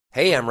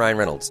Hey, I'm Ryan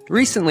Reynolds.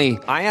 Recently,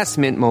 I asked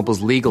Mint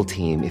Mobile's legal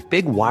team if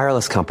big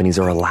wireless companies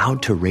are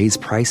allowed to raise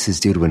prices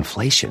due to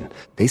inflation.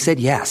 They said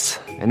yes.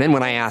 And then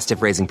when I asked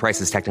if raising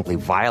prices technically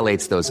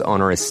violates those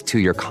onerous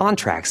two-year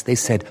contracts, they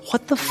said,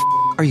 "What the f***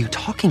 are you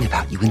talking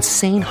about, you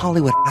insane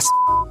Hollywood ass?"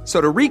 So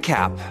to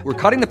recap, we're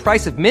cutting the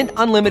price of Mint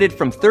Unlimited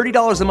from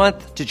 $30 a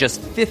month to just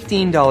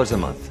 $15 a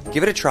month.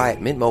 Give it a try at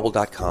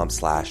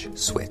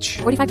mintmobile.com/switch.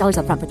 $45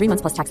 up front for 3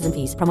 months plus taxes and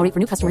fees. Promo rate for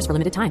new customers for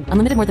limited time.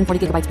 Unlimited more than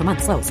 40 gigabytes per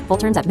month. Slows full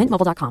terms at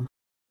mintmobile.com.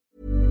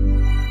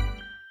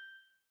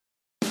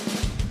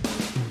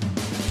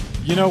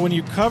 You know, when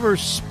you cover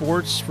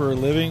sports for a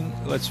living,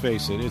 let's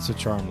face it, it's a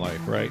charmed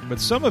life, right?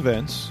 But some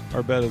events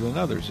are better than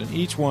others, and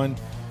each one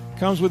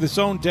comes with its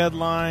own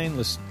deadline,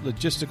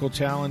 logistical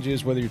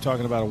challenges, whether you're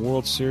talking about a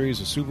World Series,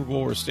 a Super Bowl,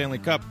 or a Stanley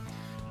Cup.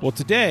 Well,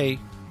 today,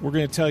 we're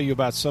going to tell you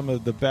about some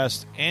of the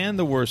best and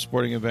the worst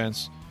sporting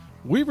events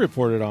we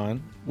reported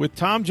on with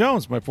Tom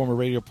Jones, my former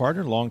radio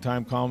partner,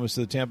 longtime columnist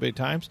of the Tampa Bay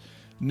Times,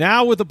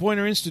 now with the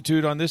Poynter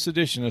Institute on this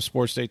edition of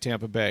Sports Day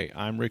Tampa Bay.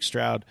 I'm Rick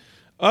Stroud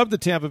of the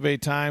Tampa Bay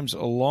Times,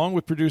 along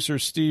with producer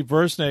Steve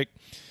Versnick.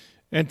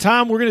 And,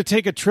 Tom, we're going to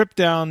take a trip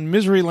down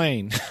misery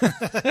lane,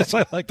 as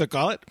I like to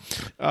call it.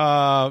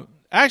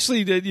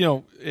 Actually, you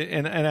know,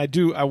 and I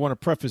want to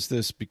preface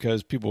this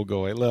because people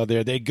go, well,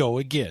 there they go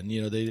again.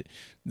 You know,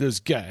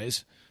 those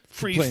guys.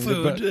 Free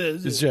food.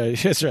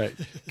 That's right.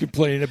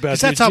 Complaining about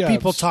that's their how jobs.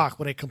 people talk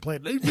when they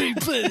complain.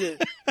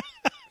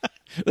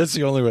 That's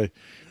the only way.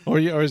 Or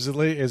as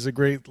the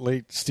great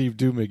late Steve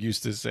Dumig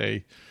used to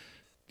say,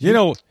 you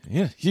know,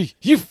 yeah,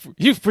 you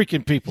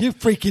freaking people. You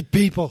freaking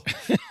people.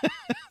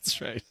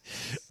 That's right.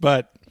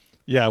 But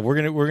yeah, we're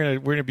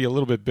gonna be a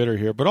little bit bitter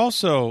here, but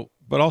also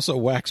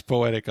wax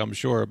poetic, I'm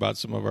sure, about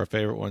some of our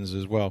favorite ones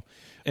as well.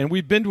 And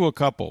we've been to a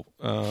couple.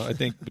 I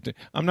think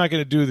I'm not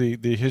going to do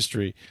the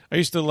history. I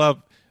used to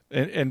love,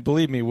 and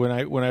believe me, when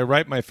I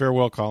write my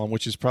farewell column,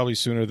 which is probably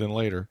sooner than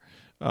later.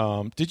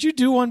 Did you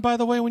do one, by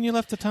the way, when you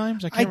left the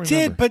Times? I remember.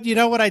 Did, but you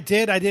know what I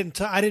did? I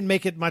didn't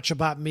make it much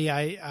about me.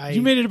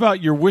 You made it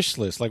about your wish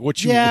list, like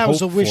what you hoped for, it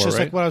was a wish list,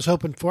 right? like what I was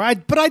hoping for.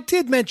 But I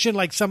did mention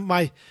like some of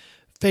my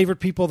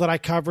favorite people that I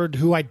covered,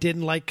 who I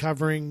didn't like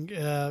covering.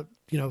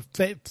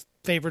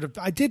 Favorite.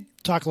 I did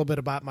talk a little bit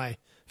about my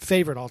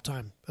favorite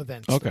all-time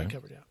events. Okay. That I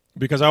covered, yeah.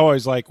 Because I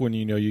always like when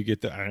you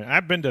get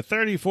I've been to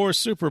 34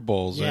 Super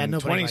Bowls and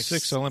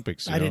 26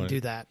 Olympics. I didn't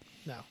do that.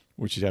 No.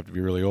 Which you'd have to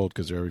be really old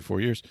because they're every 4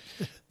 years.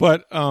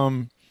 But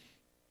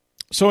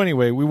so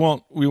anyway, we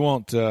won't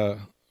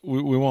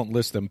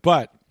list them.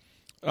 But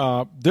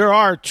there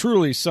are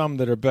truly some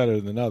that are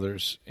better than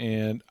others,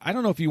 and I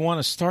don't know if you want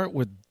to start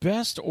with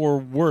best or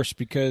worst,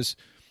 because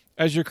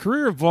as your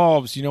career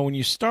evolves, you know, when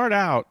you start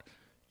out,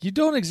 you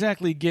don't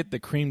exactly get the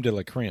creme de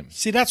la creme.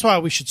 See, that's why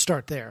we should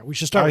start there. We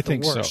should start with the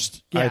worst.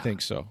 So. Yeah. I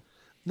think so.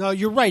 No,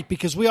 you're right,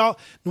 because when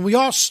we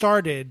all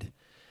started,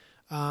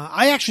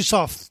 I actually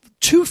saw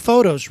two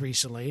photos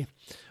recently.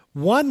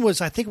 One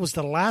was, I think it was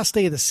the last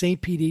day of the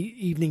St. Pete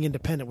Evening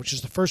Independent, which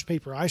is the first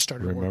paper I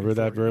started working Remember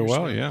that very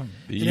well, yeah.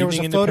 The and there was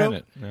Evening a photo,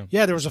 Independent.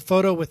 Yeah, there was a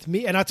photo with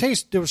me. And I'll tell you,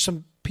 there were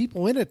some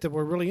people in it that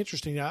were really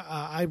interesting.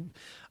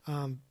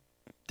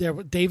 There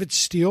was David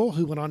Steele,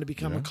 who went on to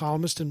become a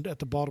columnist at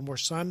the Baltimore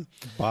Sun.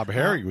 Bob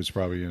Herrig was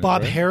probably in it.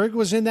 Bob right? Herrig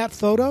was in that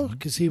photo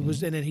because he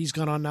was, and then he's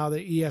gone on now to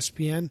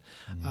ESPN.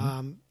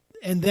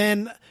 And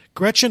then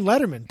Gretchen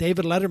Letterman,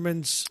 David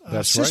Letterman's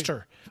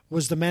sister,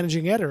 was the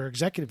managing editor,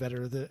 executive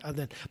editor of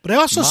the. But I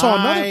also saw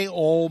another.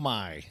 Oh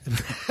my!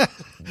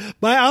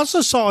 But I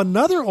also saw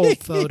another old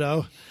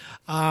photo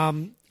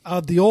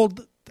of the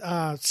old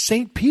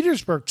St.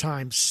 Petersburg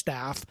Times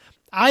staff.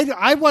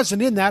 I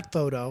wasn't in that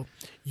photo.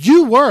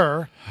 You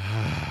were,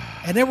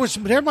 and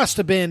there must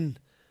have been.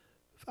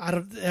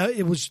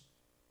 It was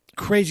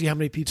crazy how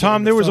many people.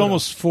 Tom, there was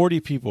almost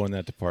 40 people in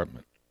that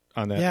department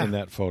in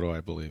that photo,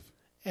 I believe.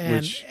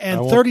 And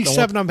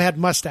 37 of them had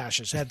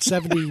mustaches, had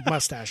 70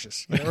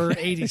 mustaches, or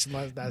 80s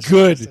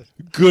mustaches.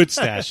 Good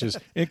stashes,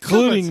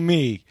 including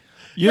me.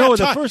 You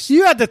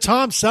had the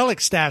Tom Selleck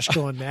stash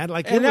going, man.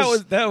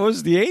 That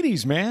was the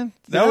 80s, man.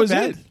 That was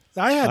it.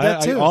 I had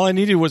that too. All I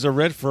needed was a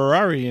red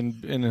Ferrari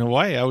in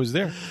Hawaii. I was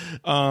there.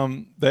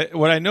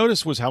 What I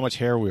noticed was how much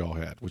hair we all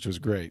had, which was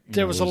great.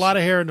 There was a lot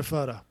of hair in the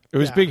photo. It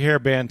was big hair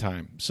band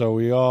time, so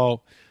we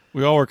all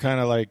were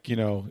kind of like, you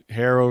know,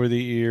 hair over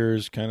the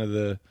ears, kind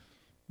of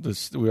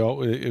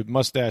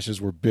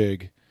mustaches were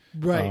big,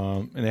 right?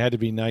 And they had to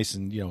be nice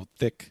and, you know,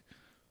 thick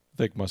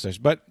mustache.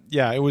 But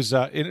yeah, it was.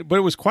 But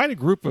it was quite a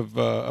group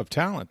of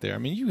talent there. I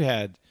mean, you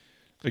had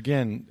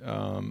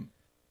again.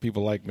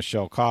 People like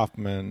Michelle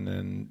Kaufman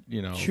and,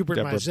 you know, Hubert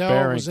Deborah Mizell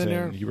Barrington, was in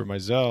there. Hubert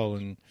Mizell,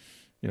 and,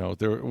 you know,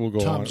 we'll go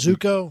Tom on.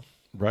 Zuko.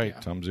 Right, yeah.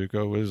 Tom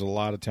Zuko. There's a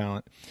lot of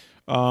talent.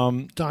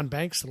 Don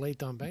Banks, the late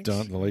Don Banks.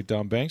 The late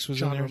Don Banks was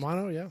John in there.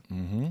 Romano, yeah.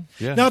 Mm-hmm.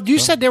 Yeah. Now, you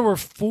said there were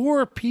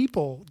 4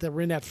 people that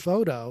were in that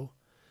photo.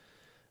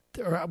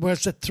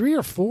 Was it 3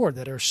 or 4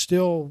 that are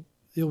still?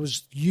 It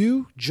was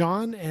you,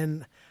 John,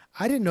 and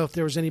I didn't know if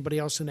there was anybody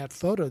else in that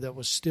photo that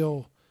was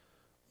still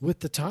with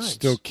the Times.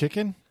 Still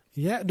kicking?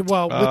 Yeah,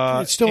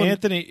 well, it's still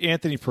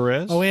Anthony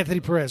Perez. Oh,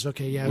 Anthony Perez.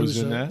 Okay, yeah, who's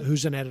in that?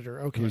 Who's an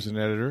editor? Okay, Who's an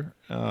editor?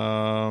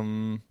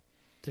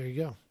 There you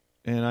go.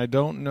 And I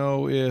don't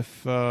know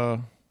if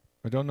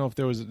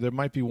there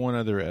might be one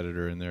other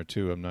editor in there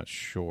too. I'm not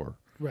sure.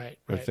 Right.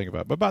 I think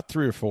about it. But about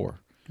 3 or 4.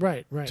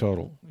 Right.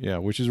 Total. Yeah,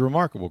 which is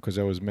remarkable because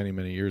that was many,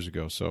 many years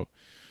ago. So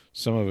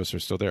some of us are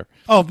still there.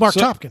 Oh, Mark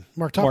Topkin.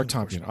 Mark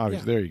Topkin. Obviously,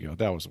 yeah. there you go.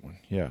 That was the one.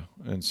 Yeah,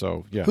 and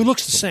so yeah, who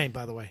looks the same,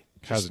 by the way.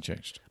 Hasn't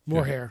changed.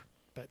 More hair.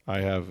 But I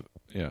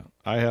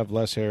have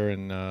less hair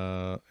and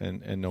no.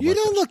 You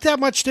don't look that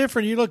much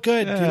different. You look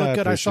good. Yeah, you look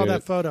good. I saw appreciate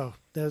that photo.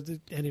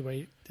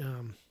 Anyway.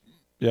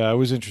 Yeah, it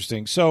was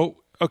interesting. So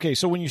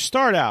when you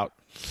start out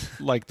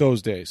like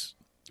those days,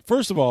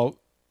 first of all,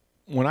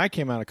 when I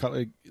came out of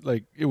college,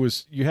 like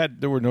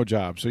there were no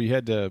jobs, so you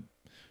had to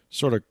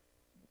sort of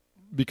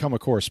become a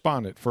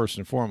correspondent first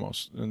and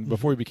foremost. And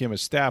before you became a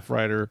staff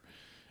writer,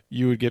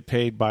 you would get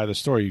paid by the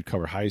story. You'd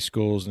cover high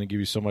schools, and they give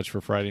you so much for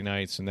Friday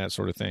nights and that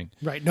sort of thing.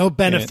 Right. No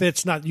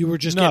benefits. You were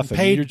just nothing.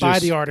 getting paid by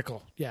the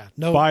article. Yeah.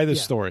 No. By the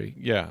story.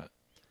 Yeah.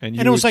 And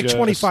it was like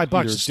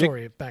 $25 a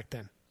story back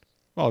then.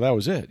 Oh, that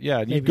was it. Yeah.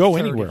 And Maybe you'd go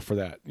 30. anywhere for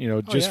that,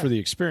 just for the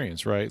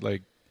experience, right?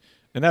 Like,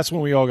 and that's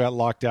when we all got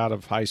locked out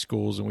of high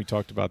schools, and we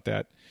talked about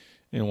that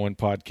in one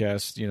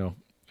podcast,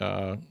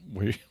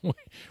 where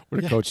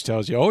the coach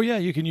tells you, oh, yeah,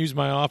 you can use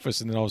my office,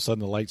 and then all of a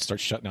sudden the lights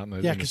start shutting out.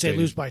 Yeah, because they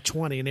lose by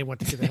 20, and they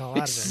want to get the hell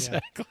out of there.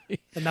 Exactly. Yeah.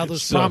 And now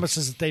those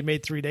promises that they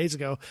made 3 days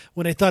ago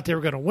when they thought they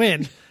were going to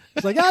win,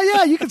 it's like, oh,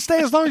 yeah, you can stay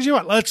as long as you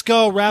want. Let's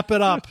go. Wrap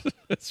it up.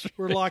 That's right.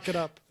 We're locking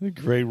up.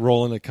 Great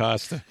Roland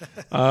Acosta.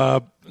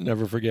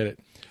 Never forget it.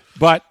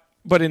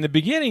 But in the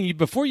beginning,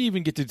 before you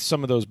even get to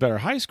some of those better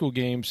high school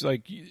games,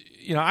 like,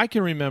 I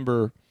can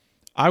remember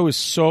I was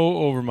so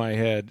over my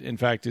head. In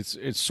fact,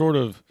 it's sort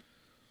of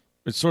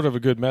a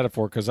good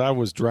metaphor because I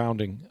was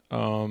drowning.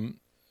 One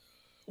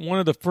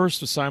of the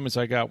first assignments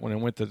I got when I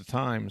went to the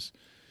Times,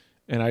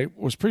 and I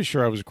was pretty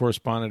sure I was a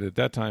correspondent at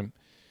that time,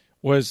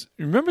 was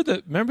remember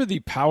the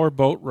power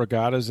boat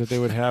regattas that they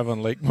would have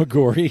on Lake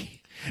Maggiore?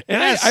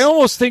 And yes. I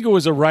almost think it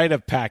was a rite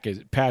of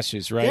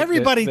passage, right?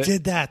 Everybody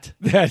did that.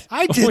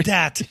 I did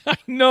that. I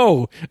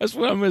know. That's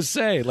what I'm going to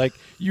say. Like,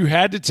 you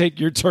had to take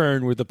your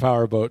turn with the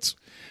power boats,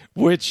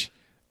 which,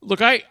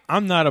 look,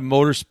 I'm not a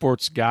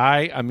motorsports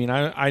guy. I mean,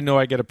 I know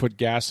I got to put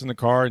gas in the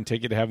car and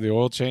take it to have the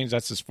oil change.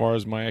 That's as far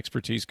as my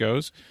expertise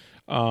goes.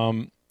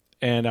 And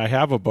I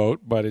have a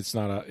boat, but it's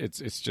not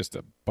it's just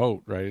a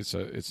boat, right?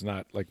 It's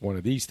not like one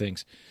of these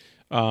things.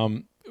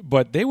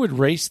 But they would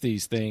race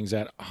these things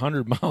at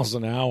 100 miles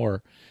an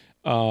hour.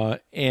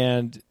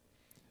 And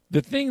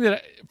the thing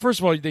that, first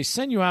of all, they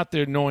send you out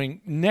there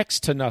knowing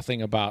next to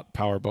nothing about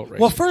powerboat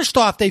racing. Well, first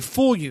off, they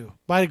fool you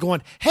by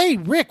going, hey,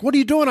 Rick, what are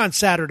you doing on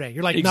Saturday?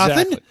 You're like,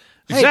 exactly. Nothing?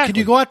 Hey, can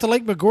you go out to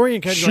Lake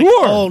Maggiore? And sure.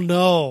 Like, oh,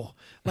 no.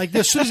 Like,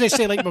 as soon as they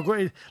say Lake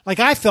Maggiore,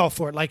 like, I fell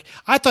for it. Like,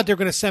 I thought they were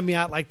going to send me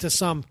out, like, to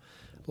some,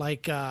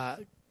 like,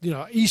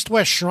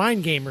 East-West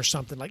Shrine game or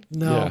something. Like,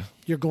 no,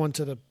 You're going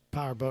to the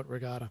powerboat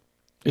regatta.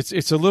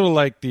 It's a little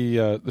like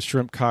the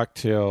shrimp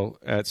cocktail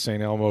at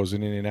St. Elmo's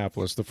in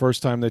Indianapolis. The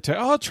first time they get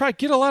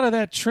a lot of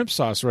that shrimp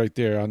sauce right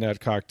there on that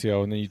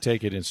cocktail, and then you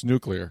take it, and it's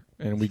nuclear.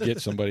 And we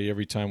get somebody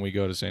every time we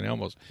go to St.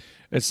 Elmo's.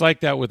 It's like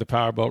that with the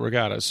powerboat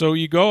regatta. So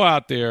you go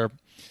out there,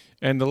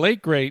 and the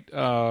late great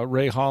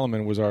Ray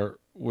Holloman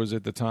was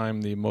at the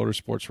time the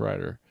motorsports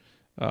writer,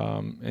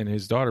 and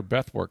his daughter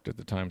Beth worked at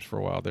the Times for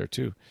a while there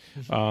too.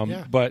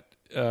 But.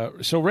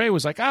 So Ray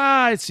was like,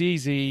 it's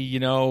easy,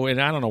 and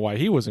I don't know why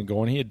he wasn't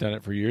going. He had done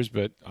it for years,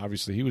 but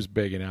obviously he was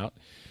begging out.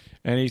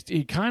 And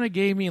he kind of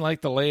gave me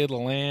like the lay of the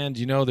land.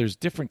 There's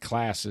different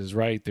classes,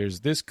 right?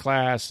 There's this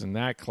class and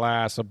that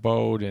class of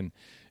boat and,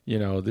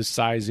 this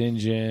size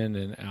engine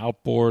and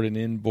outboard and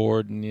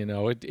inboard. And,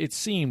 it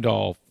seemed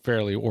all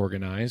fairly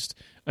organized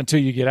until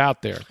you get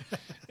out there.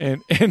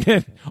 and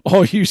then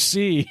all you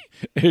see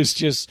is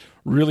just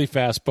really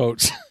fast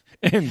boats.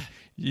 And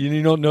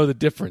you don't know the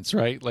difference,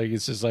 right? Like,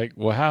 it's just like,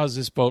 well, how is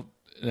this boat?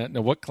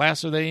 What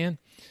class are they in?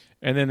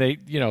 And then they,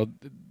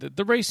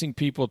 the racing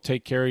people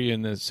take care of you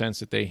in the sense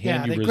that they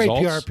hand you results.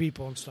 Great PR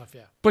people and stuff,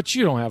 yeah. But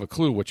you don't have a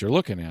clue what you're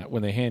looking at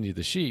when they hand you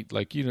the sheet.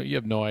 Like, you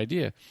have no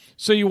idea.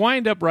 So you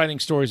wind up writing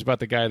stories about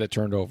the guy that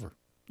turned over,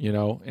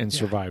 and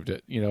survived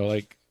it,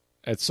 like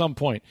at some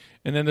point.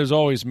 And then there's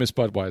always Miss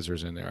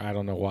Budweiser's in there. I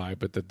don't know why,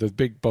 but the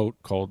big boat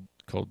called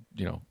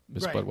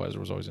Miss Budweiser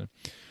was always in.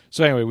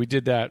 So anyway, we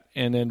did that,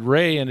 and then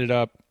Ray ended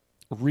up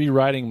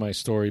rewriting my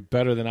story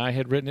better than I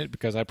had written it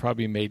because I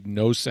probably made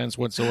no sense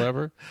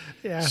whatsoever.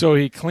 Yeah. So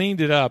he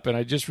cleaned it up, and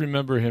I just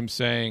remember him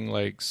saying,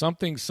 like,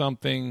 something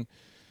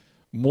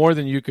more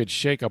than you could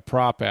shake a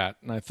prop at.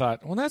 And I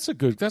thought, well, that's a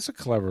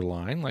clever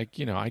line. Like,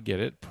 I get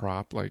it,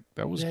 prop, like,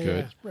 that was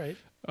good. Yeah,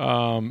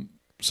 right.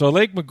 So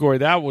Lake Maggiore,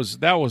 that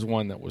was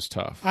one that was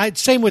tough.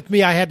 Same with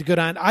me. I had to go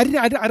down. I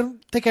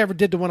don't think I ever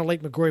did the one at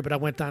Lake Maggiore, but I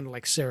went down to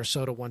like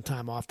Sarasota one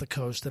time off the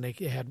coast, and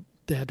they had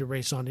to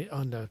race in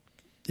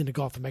the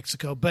Gulf of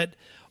Mexico. But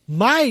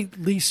my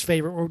least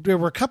favorite, there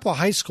were a couple of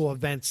high school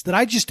events that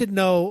I just didn't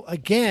know.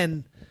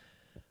 Again,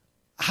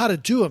 how to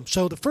do them.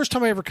 So the first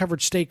time I ever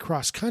covered state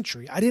cross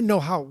country, I didn't know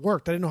how it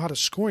worked. I didn't know how the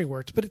scoring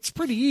worked, but it's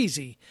pretty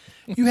easy.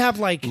 You have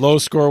like low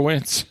score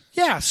wins.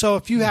 Yeah, so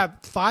if you have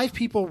 5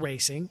 people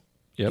racing,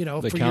 Yep, you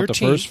know, they for count your the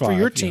team, first 5, for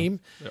your yeah. team,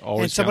 They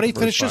always and somebody count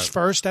the first finishes 5.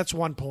 first, that's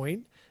 1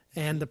 point.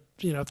 And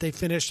if they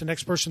finish, the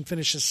next person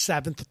finishes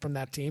 7th from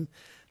that team.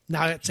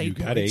 Now it's 8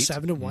 got points, 8.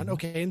 7 to 1.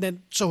 Okay, and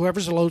then so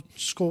whoever's the low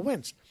score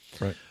wins.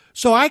 Right.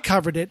 So I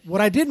covered it.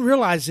 What I didn't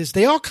realize is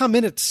they all come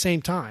in at the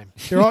same time.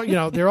 They're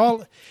all, they're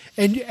all,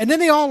 and then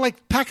they all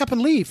like pack up and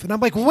leave. And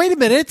I'm like, wait a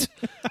minute,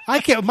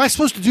 am I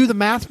supposed to do the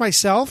math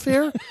myself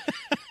here?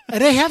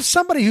 And they have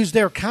somebody who's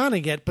there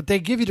counting it, but they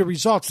give you the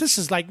results. This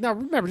is like, now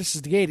remember, this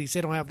is the 80s. They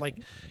don't have like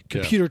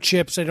computer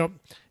chips. They don't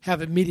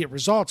have immediate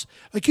results.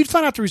 Like you'd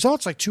find out the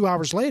results like 2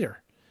 hours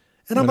later.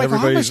 And I'm like, well,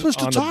 how am I supposed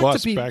to talk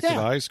to people? Back to the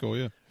high school,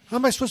 yeah. How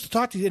am I supposed to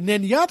talk to you? And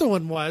then the other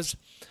one was,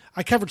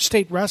 I covered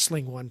state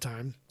wrestling one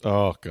time.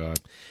 Oh God!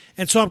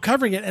 And so I'm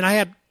covering it, and I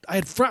had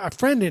a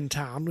friend in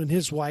town and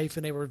his wife,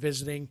 and they were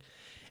visiting.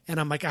 And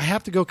I'm like, I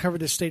have to go cover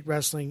this state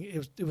wrestling.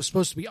 It was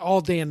supposed to be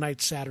all day and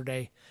night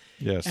Saturday.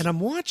 Yes. And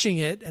I'm watching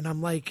it, and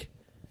I'm like,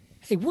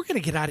 hey, we're going to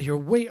get out of here.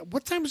 Wait,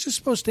 what time is this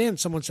supposed to end?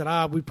 Someone said,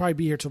 we'd probably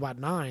be here till about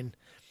 9.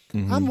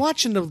 Mm-hmm. I'm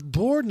watching the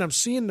board, and I'm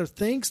seeing the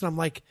things, and I'm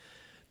like,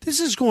 this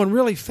is going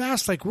really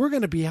fast. Like, we're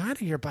going to be out of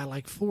here by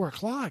like 4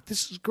 o'clock.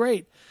 This is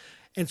great.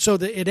 And so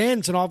it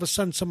ends, and all of a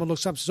sudden someone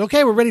looks up and says,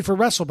 okay, we're ready for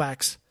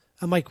wrestlebacks.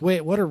 I'm like,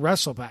 wait, what are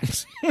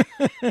wrestlebacks?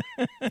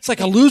 It's like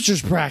a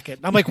loser's bracket.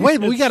 I'm like, wait,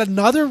 we got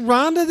another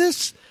round of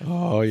this?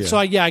 Oh, yeah. So,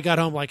 I got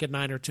home like at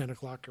 9 or 10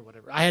 o'clock or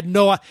whatever. I had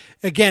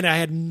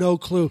no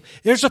clue.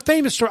 There's a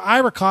famous story.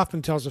 Ira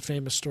Kaufman tells a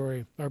famous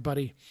story, our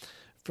buddy,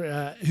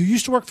 who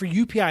used to work for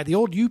UPI, the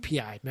old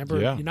UPI,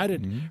 remember? Yeah.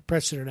 United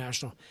Press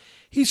International.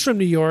 He's from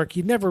New York.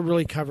 He'd never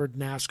really covered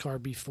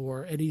NASCAR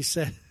before, and he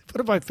said, one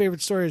of my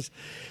favorite stories,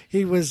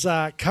 he was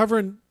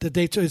covering the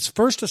Daytona. His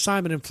first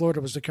assignment in Florida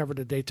was to cover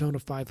the Daytona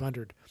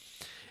 500.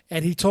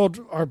 And he told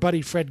our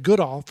buddy Fred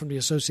Goodall from the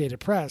Associated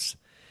Press,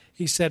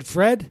 he said,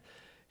 Fred,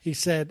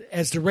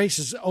 as the race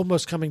is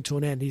almost coming to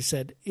an end, he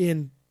said,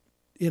 in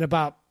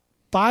about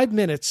 5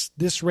 minutes,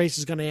 this race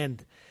is going to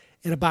end.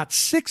 In about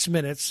 6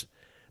 minutes,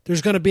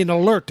 there's going to be an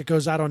alert that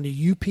goes out on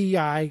the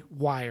UPI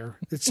wire.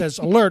 It says,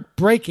 alert,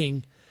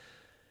 breaking.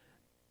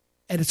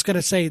 And it's going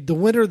to say the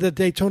winner of the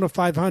Daytona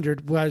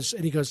 500 was,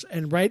 and he goes,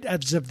 and right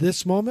as of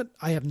this moment,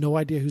 I have no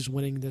idea who's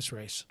winning this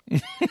race.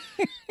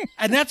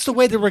 And that's the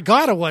way the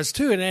regatta was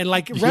too. And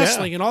like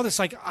wrestling and all this,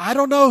 like, I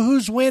don't know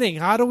who's winning.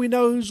 How do we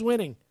know who's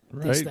winning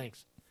these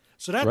things?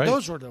 So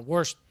those were the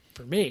worst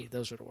for me.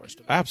 Those were the worst.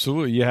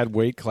 Absolutely. You had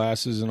weight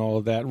classes and all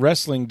of that.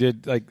 Wrestling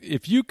did, like,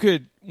 if you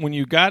could, when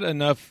you got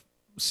enough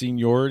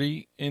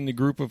seniority in the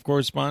group of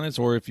correspondents,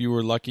 or if you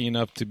were lucky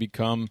enough to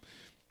become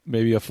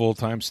maybe a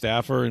full-time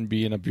staffer and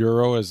be in a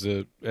bureau as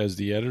the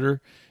editor,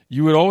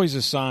 you would always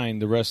assign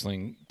the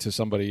wrestling to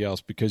somebody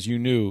else because you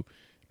knew,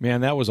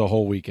 man, that was a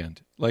whole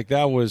weekend. Like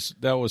that was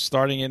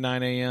starting at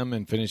 9 a.m.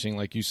 and finishing,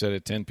 like you said,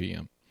 at 10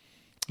 p.m.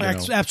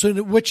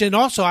 Absolutely. And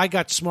also I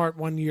got smart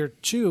one year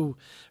too.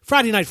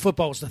 Friday night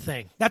football was the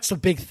thing. That's the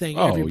big thing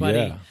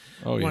everybody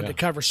wanted to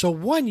cover. So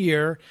one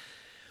year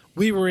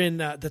we were in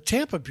the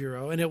Tampa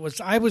bureau, and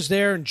I was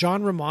there, and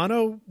John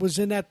Romano was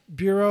in that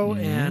bureau,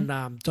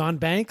 and Don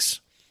Banks.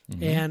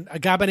 Mm-hmm. And a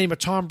guy by the name of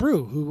Tom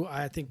Brew, who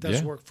I think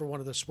does work for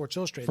one of the Sports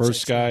Illustrated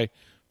sites.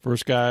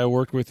 First guy I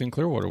worked with in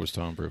Clearwater was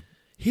Tom Brew.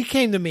 He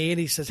came to me and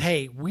he says,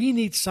 hey, we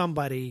need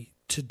somebody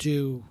to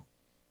do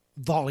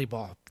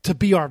volleyball, to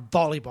be our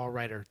volleyball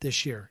writer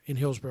this year in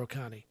Hillsborough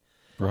County.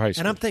 For high schools.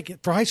 And I'm thinking,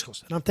 for high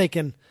schools. And I'm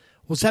thinking,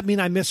 well, does that mean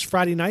I miss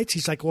Friday nights?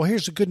 He's like, well,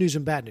 here's the good news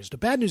and bad news. The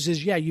bad news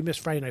is, you miss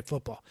Friday night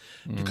football.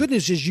 The good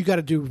news is you got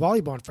to do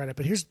volleyball on Friday.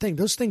 But here's the thing.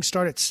 Those things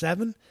start at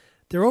 7.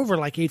 They're over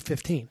like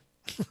 8:15.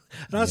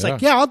 And I was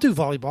like, I'll do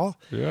volleyball.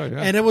 Yeah.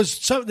 And it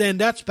was then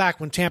that's back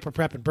when Tampa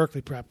Prep and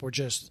Berkeley Prep were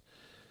just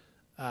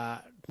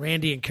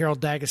Randy and Carol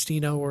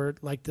D'Agostino were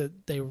like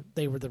they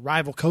were the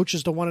rival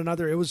coaches to one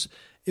another. It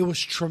was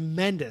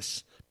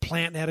tremendous.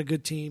 Plant had a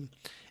good team.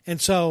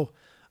 And so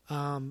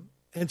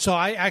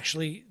I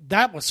actually,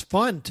 that was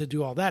fun to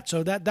do all that.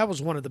 So that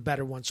was one of the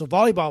better ones. So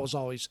volleyball was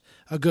always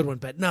a good one,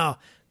 but no,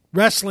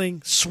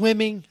 wrestling,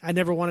 swimming, I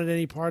never wanted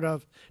any part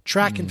of.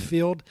 Track and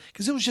field,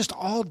 because it was just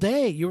all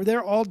day. You were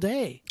there all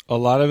day. A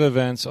lot of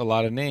events, a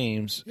lot of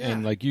names,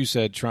 and like you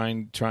said,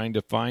 trying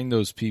to find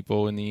those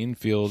people in the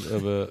infield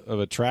of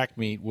a track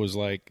meet was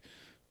like,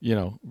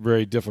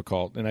 very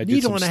difficult. And I did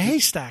needle in a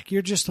haystack.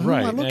 You're just who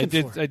am I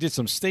looking for? I did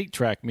some state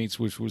track meets,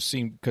 which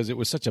seemed because it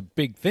was such a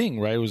big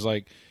thing, right? It was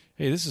like,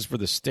 hey, this is for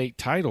the state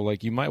title.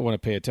 Like you might want to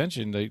pay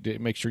attention to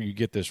make sure you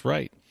get this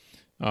right.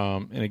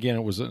 And again,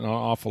 it was an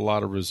awful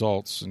lot of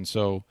results, and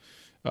so.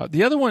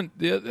 The other one,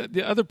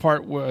 the other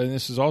part, and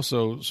this is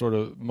also sort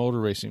of motor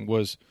racing,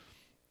 was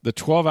the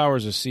 12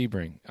 Hours of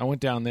Sebring. I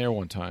went down there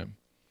one time,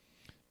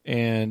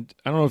 and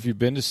I don't know if you've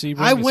been to Sebring.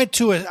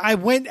 I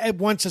went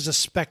once as a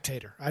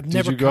spectator. I've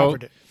never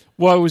covered it.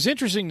 Well, it was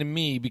interesting to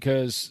me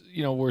because,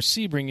 where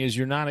Sebring is,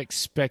 you're not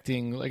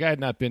expecting, like I had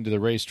not been to the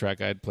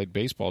racetrack. I had played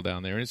baseball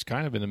down there, and it's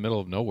kind of in the middle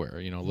of nowhere,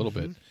 a little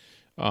bit.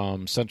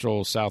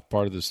 central south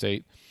part of the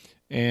state.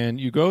 And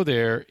you go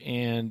there,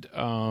 and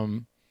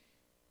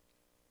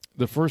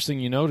the first thing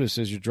you notice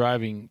as you're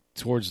driving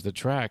towards the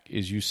track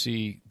is you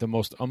see the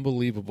most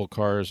unbelievable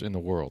cars in the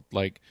world,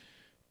 like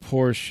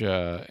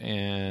Porsche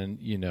and,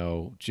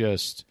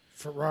 just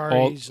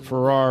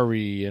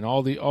Ferrari and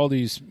all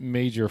these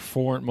major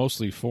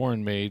mostly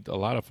foreign made, a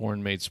lot of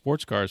foreign made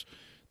sports cars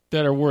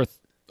that are worth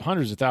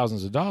hundreds of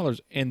thousands of dollars,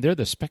 and they're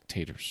the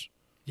spectators.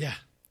 Yeah.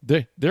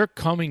 They're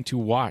coming to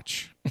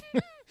watch.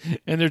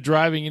 And they're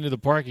driving into the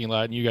parking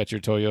lot, and you got your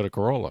Toyota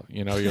Corolla.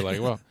 You're like,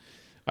 well,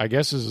 I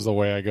guess this is the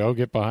way I go.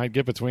 Get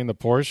between the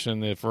Porsche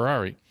and the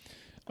Ferrari.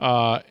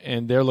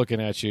 And they're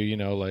looking at you,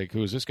 like,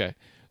 who is this guy?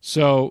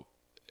 So,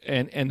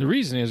 and the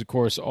reason is, of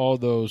course, all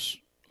those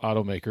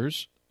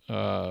automakers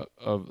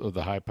of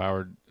the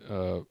high-powered,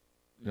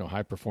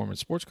 high-performance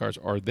sports cars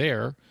are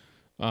there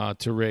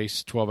to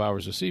race 12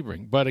 hours of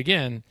Sebring. But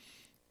again,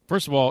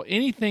 first of all,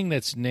 anything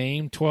that's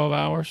named 12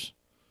 hours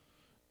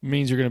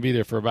means you're going to be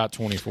there for about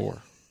 24.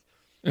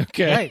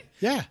 Okay? Right,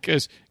 yeah.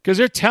 Because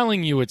they're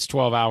telling you it's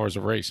 12 hours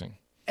of racing.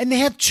 And they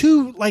have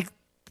two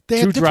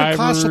different drivers,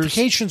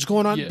 classifications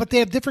going on, yeah. but they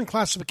have different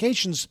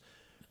classifications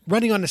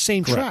running on the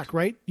same track,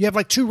 right? You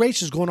have two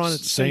races going on at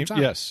the same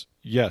time.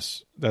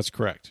 Yes, that's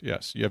correct.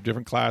 Yes, you have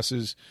different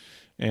classes,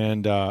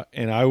 and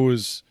I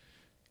was,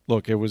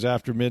 look, it was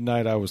after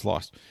midnight. I was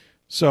lost.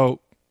 So,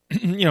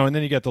 and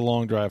then you get the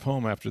long drive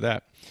home after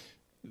that.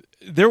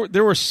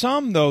 There were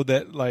some though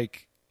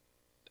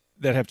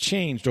that have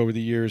changed over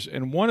the years,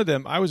 and one of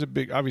them, I was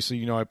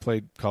obviously, I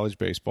played college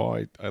baseball.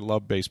 I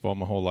loved baseball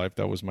my whole life.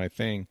 That was my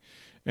thing.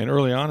 And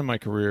early on in my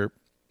career,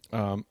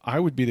 I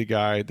would be the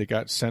guy that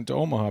got sent to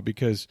Omaha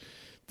because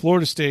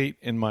Florida State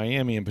and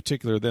Miami in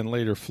particular, then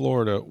later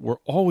Florida, were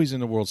always in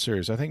the World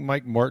Series. I think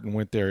Mike Martin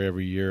went there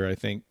every year. I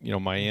think,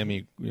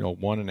 Miami,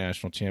 won a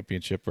national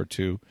championship or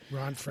two.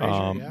 Ron Frazier,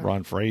 yeah.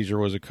 Ron Frazier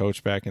was a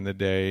coach back in the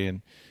day.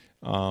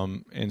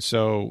 And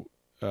so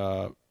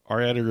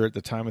our editor at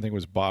the time, I think it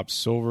was Bob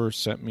Silver,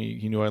 sent me,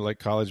 he knew I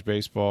liked college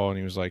baseball, and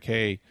he was like,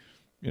 hey,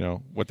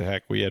 what the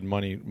heck, we had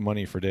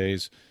money for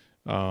days.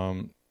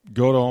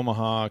 Go to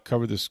Omaha,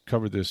 cover this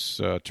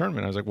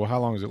tournament. I was like, well, how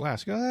long does it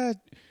last? He goes,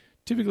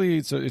 typically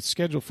it's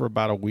scheduled for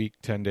about a week,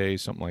 10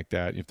 days, something like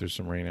that, if there's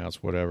some rainouts,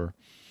 whatever.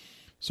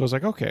 So I was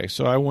like, okay.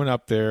 So I went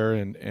up there,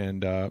 and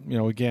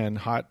again,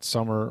 hot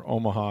summer,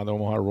 Omaha. The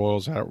Omaha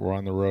Royals were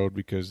on the road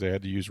because they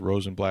had to use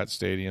Rosenblatt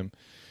Stadium.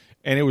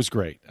 And it was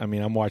great. I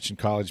mean, I'm watching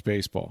college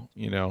baseball.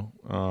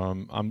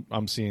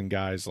 I'm seeing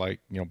guys like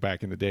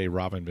back in the day,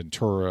 Robin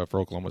Ventura for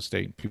Oklahoma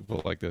State, and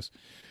people like this.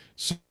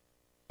 So,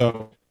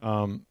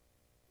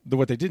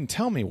 what they didn't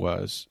tell me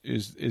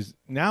is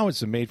now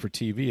it's a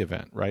made-for-TV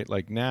event, right?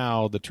 Like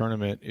now the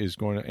tournament is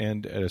going to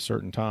end at a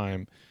certain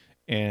time,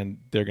 and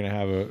they're going to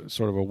have a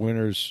sort of a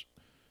winner's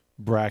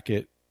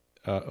bracket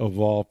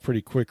evolve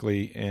pretty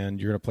quickly, and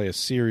you're going to play a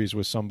series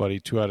with somebody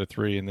 2 out of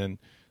 3, and then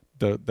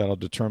that'll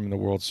determine the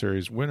World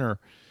Series winner.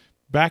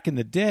 Back in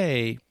the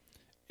day,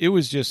 it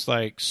was just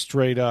like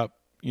straight up,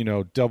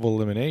 double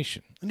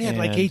elimination. And they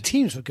had 8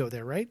 teams would go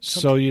there, right?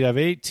 So you'd have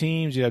 8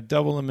 teams, you'd have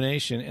double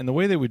elimination. And the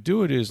way they would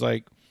do it is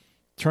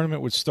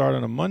tournament would start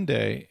on a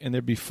Monday and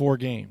there'd be 4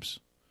 games.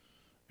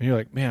 And you're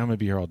like, man, I'm going to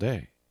be here all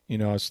day.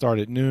 Start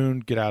at noon,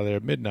 get out of there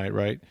at midnight,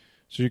 right?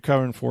 So you're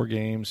covering 4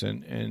 games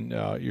and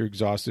you're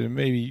exhausted. And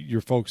maybe you're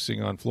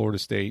focusing on Florida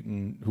State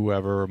and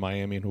whoever, or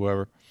Miami and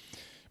whoever.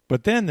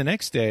 But then the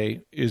next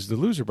day is the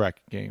loser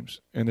bracket games,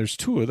 and there's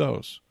 2 of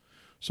those.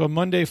 So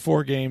Monday,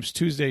 4 games,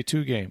 Tuesday,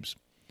 2 games.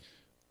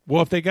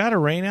 Well, if they got a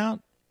rain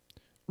out,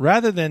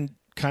 rather than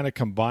kind of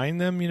combine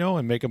them,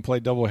 and make them play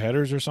double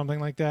headers or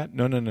something like that,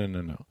 no.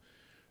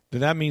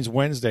 Then that means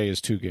Wednesday is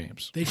 2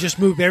 games. They just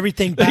move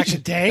everything back a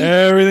day?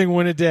 Everything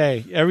went a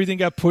day. Everything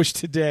got pushed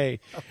to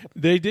day.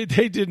 They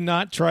did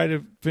not try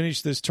to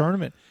finish this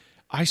tournament.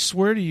 I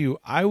swear to you,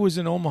 I was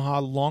in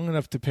Omaha long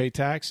enough to pay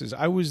taxes.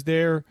 I was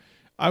there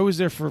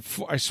for,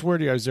 I swear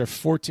to you, I was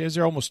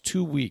there almost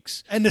 2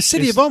 weeks. And the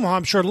city of Omaha,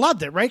 I'm sure,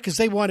 loved it, right? Because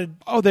they wanted...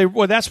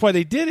 Well, that's why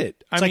they did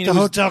it. It's like the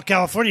Hotel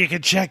California. You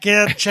can check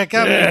in, check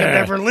out, and you can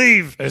never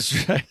leave.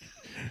 That's right.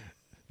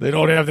 They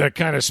don't have that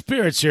kind of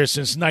spirits here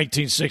since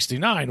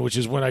 1969, which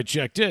is when I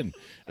checked in,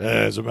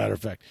 as a matter of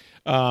fact.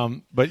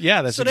 But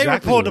yeah, that's exactly what it was. So they were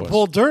pulling to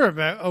Bull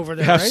Durham over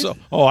there, right?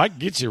 I can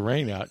get you a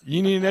rain out.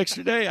 You need an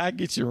extra day? I can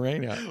get you a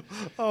rain out.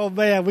 Oh,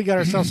 man, we got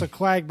ourselves a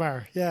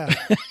quagmire. Yeah.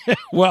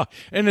 Well,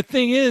 and the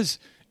thing is,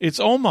 it's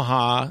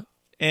Omaha,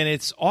 and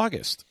it's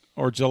August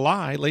or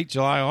July, late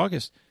July,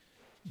 August.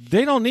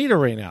 They don't need a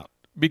rain out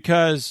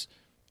because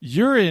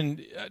you're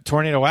in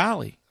Tornado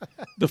Alley.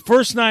 The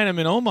first night I'm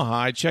in Omaha,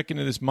 I check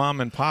into this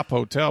mom and pop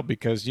hotel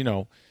because, I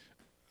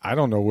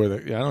don't know I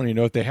don't even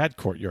know if they had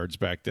courtyards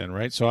back then,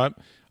 right? So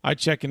I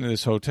check into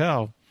this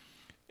hotel,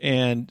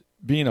 and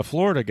being a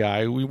Florida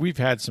guy, we've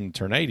had some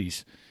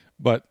tornadoes,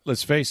 but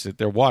let's face it,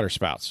 they're water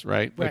spouts,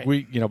 right? Like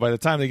by the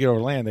time they get over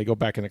land, they go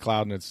back in the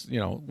cloud, and it's,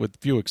 with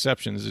few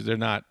exceptions, they're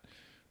not,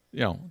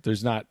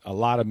 there's not a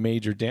lot of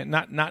major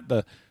not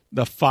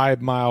the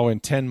 5 mile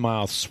and 10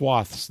 mile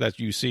swaths that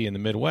you see in the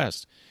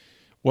Midwest.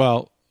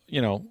 Well,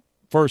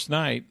 first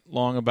night,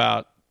 long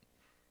about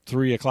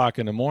 3 o'clock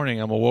in the morning,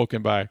 I'm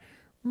awoken by,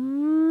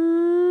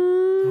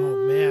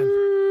 Oh man.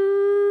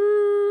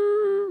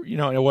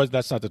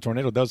 That's not the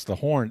tornado, that's the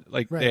horn.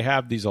 Like Right. they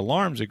have these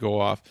alarms that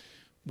go off.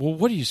 Well,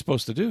 what are you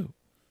supposed to do?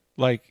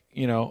 Like,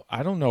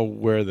 I don't know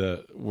where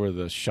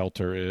the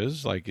shelter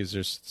is. Like, is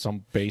there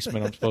some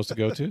basement I'm supposed to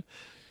go to?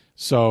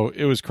 So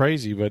it was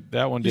crazy, but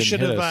that one didn't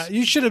hit us.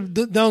 You should have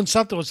known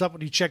something was up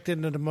when you checked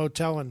into the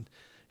motel and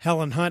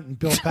Helen Hunt and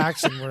Bill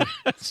Paxton were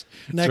next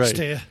right.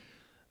 to you.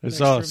 I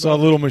saw a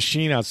little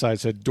machine outside,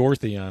 said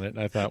Dorothy on it, and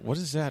I thought, what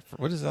is that?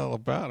 What is that all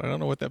about? I don't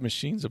know what that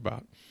machine's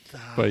about.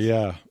 But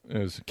yeah, it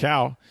was a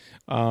cow.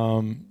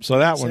 So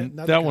that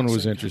one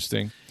was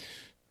interesting.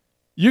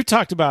 You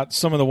talked about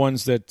some of the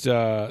ones that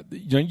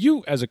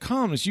you as a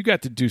columnist, you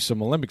got to do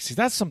some Olympics. See,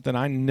 that's something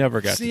I never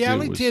got to do. I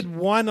only did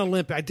one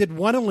Olympic. I did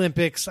one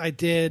Olympics. I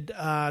did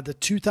the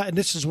 2000. And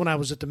this is when I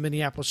was at the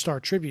Minneapolis Star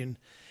Tribune,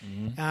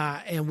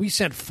 and we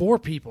sent 4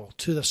 people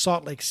to the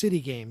Salt Lake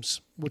City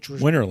Games, which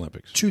was Winter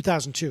Olympics,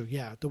 2002.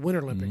 Yeah, the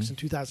Winter Olympics in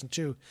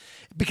 2002.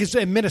 Because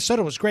in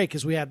Minnesota was great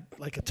because we had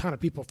like a ton of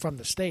people from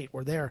the state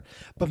were there.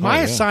 But my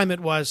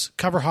assignment was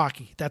cover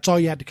hockey. That's all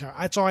you had to cover.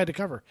 That's all I had to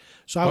cover.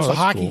 So I was a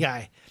hockey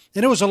guy.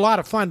 And it was a lot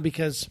of fun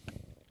because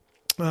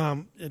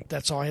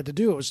that's all I had to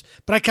do.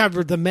 But I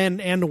covered the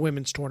men and the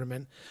women's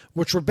tournament,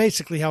 which were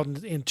basically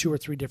held in 2 or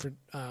 3 different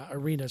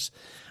arenas.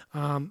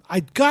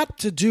 I got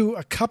to do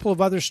a couple of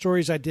other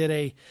stories. I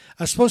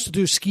was supposed to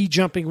do ski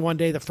jumping one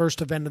day, the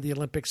first event of the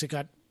Olympics. It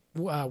got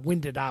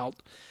winded out.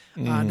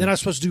 Then I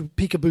was supposed to do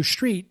Peekaboo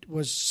Street,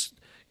 was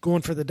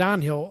going for the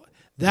downhill.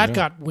 That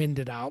got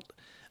winded out.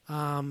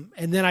 And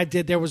then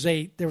there was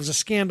a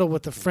scandal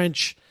with the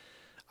French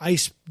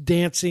ice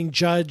dancing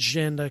judge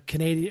and a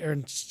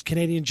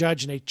Canadian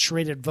judge, and they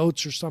traded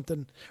votes or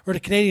something, or the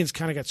Canadians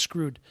kind of got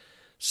screwed.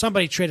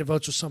 Somebody traded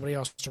votes with somebody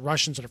else, the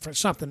Russians or the French,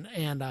 something,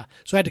 and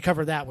so I had to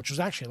cover that, which was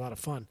actually a lot of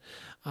fun.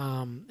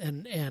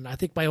 And I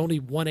think my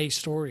only 1A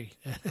story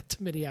at the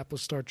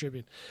Minneapolis Star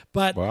Tribune.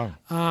 But wow.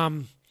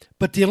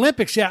 But the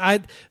Olympics,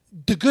 the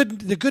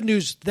good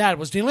news that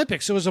was the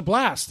Olympics. It was a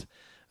blast.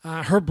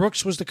 Herb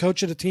Brooks was the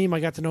coach of the team. I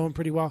got to know him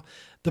pretty well.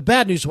 The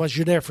bad news was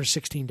you're there for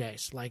 16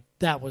 days. Like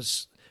that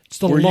was.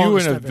 Were you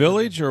in a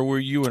village or were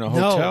you in a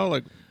hotel?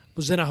 No,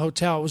 was in a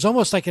hotel. It was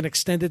almost like an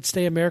extended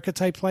stay America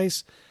type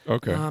place.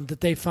 Okay.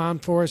 That they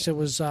found for us. It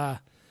was a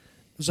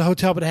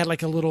hotel, but it had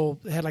like a little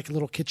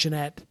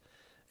kitchenette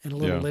and a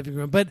little living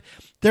room. But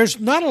there's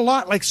not a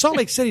lot like Salt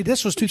Lake City.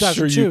 This was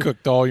 2002. Sure, you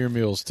cooked all your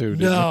meals too.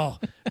 Didn't No,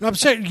 I'm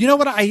saying. You know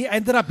what? I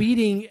ended up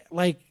eating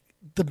like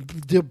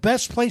the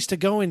best place to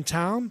go in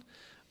town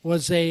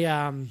was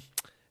a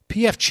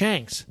P.F.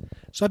 Chang's.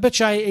 So I bet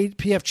you I ate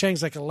P.F.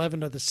 Chang's like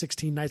 11 of the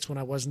 16 nights when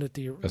I wasn't at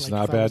the. That's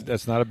not bad.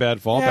 That's not a bad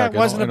fallback. Yeah, it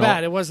wasn't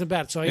bad. It wasn't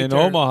bad. So I ate in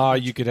Omaha,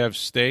 you could have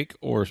steak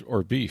or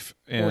beef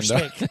or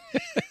steak.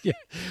 Yeah,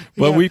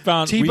 but we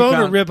found T-bone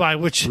or ribeye,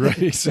 which right,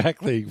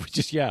 exactly.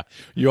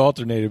 You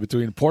alternated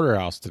between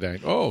porterhouse today.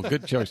 Oh,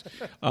 good choice.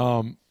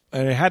 And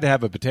it had to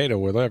have a potato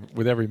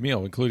with every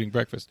meal, including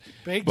breakfast.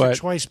 Baked or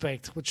twice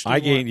baked? Which I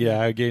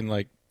gained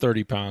like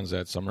 30 pounds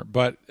that summer.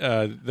 But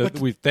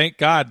we thank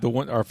God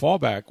our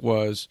fallback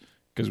was,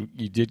 because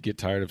you did get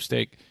tired of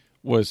steak,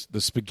 was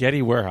the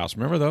Spaghetti Warehouse.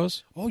 Remember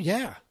those? Oh yeah,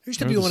 there used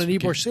to be one in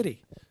Ybor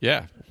City.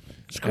 Yeah,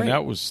 it's great. And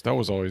that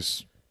was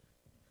always.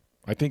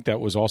 I think that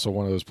was also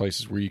one of those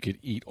places where you could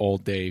eat all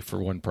day for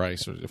one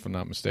price, or if I'm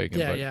not mistaken.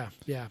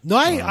 Yeah.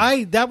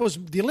 No, that was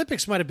the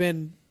Olympics. Might have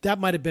been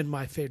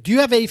my favorite. Do you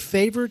have a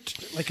favorite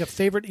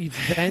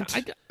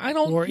event? I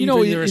don't. Or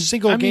either a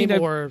single game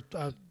or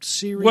a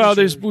series. Well,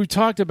 we've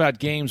talked about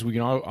games. We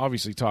can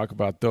obviously talk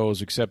about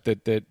those, except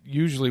that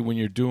usually when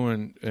you're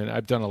doing, and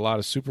I've done a lot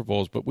of Super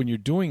Bowls, but when you're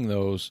doing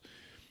those,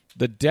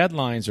 the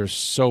deadlines are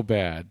so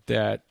bad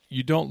that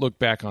you don't look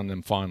back on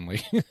them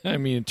fondly. I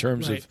mean, in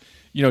terms of,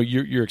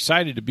 you're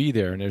excited to be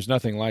there, and there's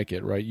nothing like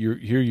it, right?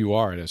 Here you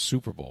are at a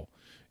Super Bowl,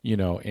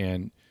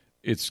 and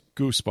it's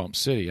Goosebump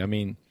City. I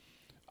mean,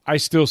 I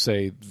still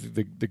say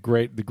the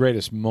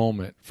greatest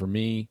moment for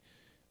me,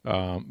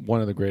 one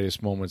of the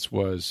greatest moments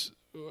was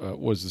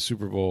the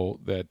Super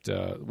Bowl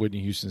that Whitney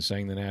Houston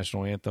sang the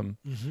national anthem.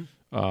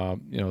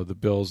 Mm-hmm. The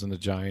Bills and the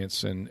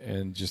Giants,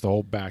 and just the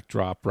whole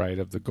backdrop, right,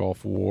 of the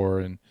Gulf War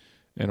and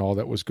all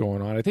that was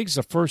going on. I think it's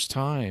the first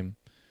time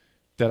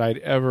that I'd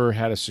ever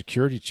had a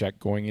security check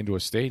going into a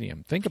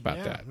stadium. Think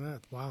about that.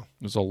 Wow.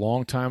 It was a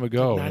long time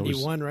ago. Like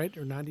 91, right?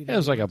 Or 99? Yeah, it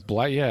was like a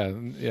black,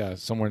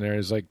 somewhere in there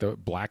is like the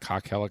Black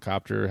Hawk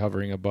helicopter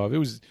hovering above. It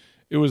was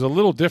a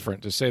little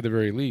different, to say the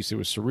very least. It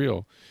was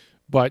surreal.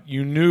 But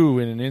you knew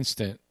in an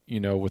instant,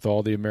 with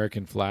all the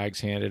American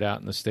flags handed out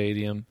in the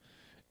stadium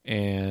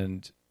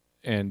and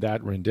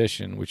that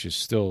rendition, which is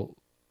still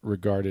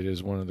regarded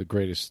as one of the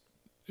greatest,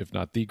 if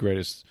not the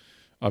greatest,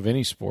 of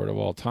any sport of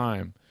all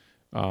time,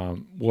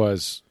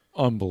 was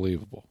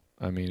unbelievable.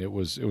 I mean, it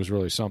was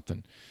really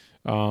something.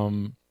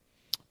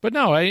 But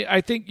no,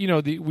 I think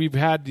we've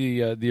had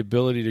the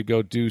ability to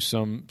go do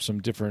some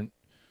different,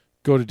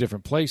 go to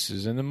different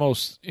places, and the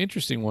most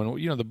interesting one,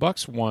 the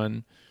Bucs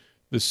won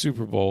the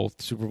Super Bowl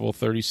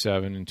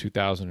 37 in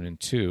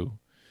 2002.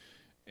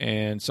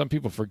 And some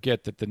people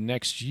forget that the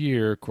next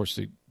year, of course,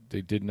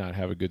 they did not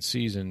have a good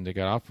season. They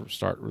got off to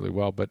start really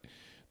well, but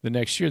the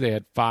next year they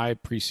had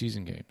 5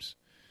 preseason games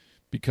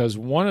because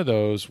one of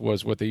those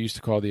was what they used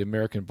to call the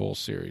American Bowl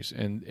Series.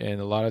 And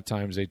a lot of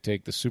times they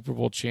take the Super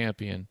Bowl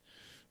champion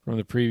from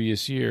the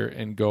previous year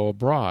and go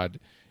abroad.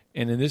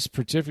 And in this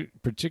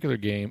particular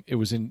game, it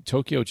was in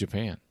Tokyo,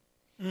 Japan,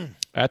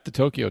 at the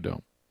Tokyo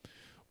Dome,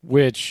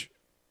 which,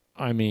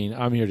 I mean,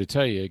 I'm here to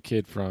tell you, a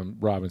kid from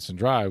Robinson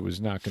Drive was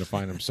not going to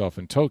find himself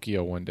in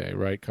Tokyo one day,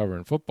 right,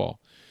 covering football.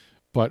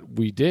 But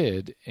we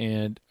did,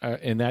 and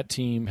that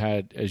team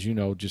had, as you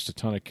know, just a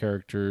ton of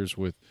characters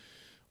with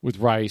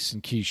Rice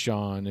and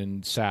Keyshawn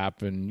and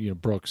Sapp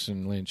and Brooks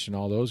and Lynch and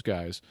all those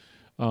guys,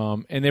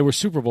 and they were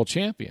Super Bowl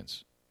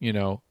champions,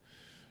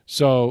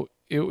 So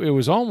it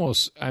was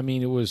almost, I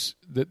mean, it was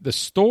the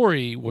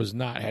story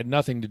had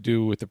nothing to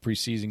do with the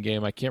preseason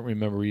game. I can't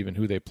remember even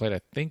who they played.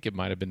 I think it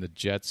might have been the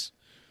Jets.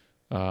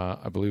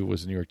 I believe it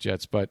was the New York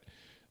Jets, but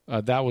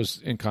that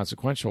was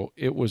inconsequential.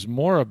 It was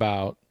more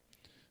about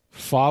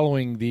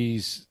following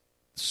these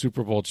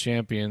Super Bowl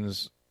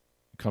champions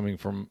coming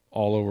from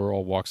all over,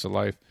 all walks of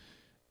life,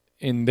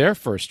 in their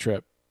first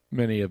trip,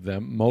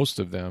 most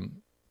of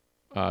them,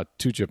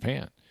 to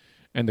Japan,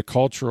 and the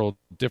cultural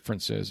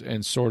differences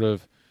and sort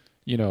of,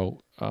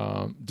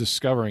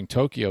 discovering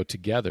Tokyo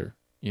together,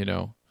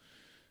 and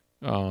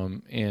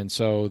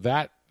so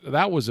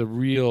that was a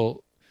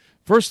real,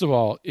 first of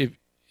all,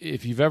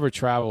 if you've ever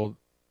traveled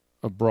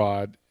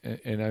abroad,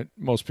 and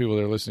most people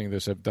that are listening to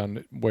this have done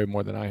it way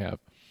more than I have.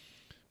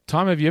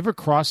 Tom, have you ever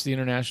crossed the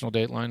international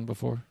date line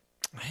before?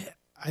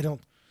 I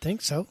don't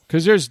think so.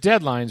 Because there's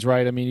deadlines,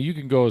 right? I mean, you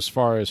can go as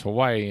far as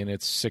Hawaii, and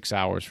it's 6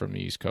 hours from the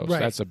East Coast. Right.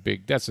 That's a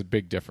big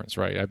difference,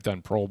 right? I've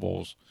done Pro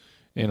Bowls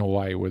in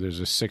Hawaii where there's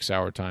a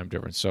 6-hour time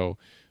difference. So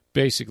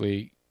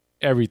basically,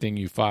 everything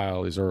you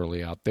file is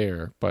early out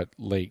there, but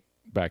late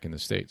back in the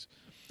States.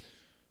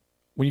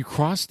 When you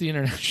cross the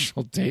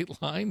international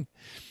date line,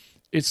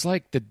 it's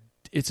like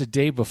it's a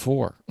day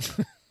before.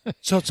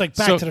 So it's like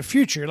Back to the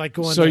Future, like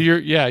going. So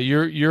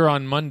you're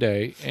on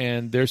Monday,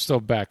 and they're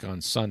still back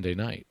on Sunday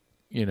night,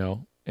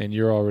 and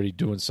you're already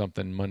doing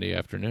something Monday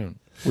afternoon,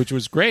 which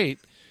was great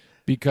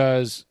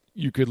because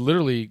you could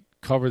literally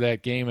cover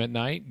that game at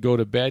night, go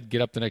to bed,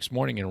 get up the next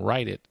morning, and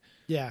write it.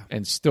 Yeah,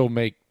 and still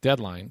make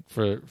deadline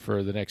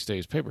for the next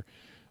day's paper.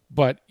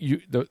 But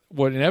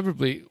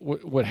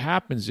what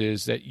happens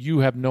is that you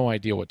have no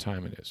idea what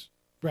time it is.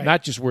 Right.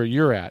 Not just where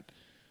you're at,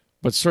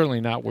 but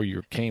certainly not where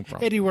you came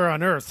from. Anywhere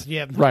on Earth,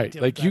 yeah. Right.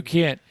 Like you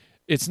can't.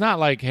 It's not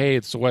like, hey,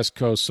 it's the West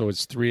Coast, so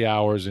it's 3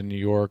 hours in New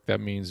York. That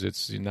means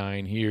it's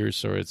 9 here,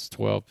 so it's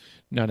 12.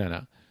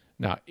 No.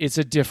 It's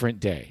a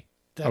different day.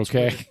 That's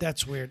okay. Weird.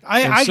 That's weird.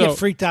 I get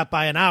freaked out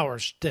by an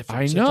hour's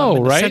difference. I know, if I'm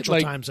in the right? Central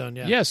time zone.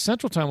 Yeah. Yes,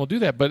 Central time will do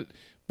that, but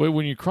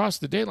when you cross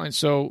the date line,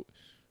 so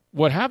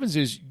what happens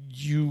is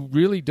you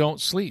really don't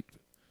sleep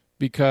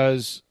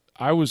because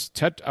I was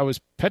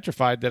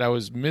petrified that I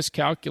was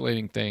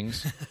miscalculating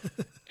things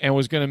and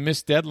was going to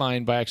miss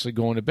deadline by actually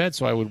going to bed,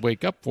 so I would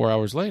wake up 4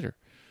 hours later.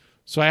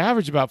 So I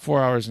averaged about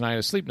 4 hours a night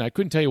of sleep, and I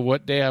couldn't tell you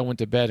what day I went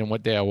to bed and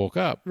what day I woke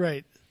up.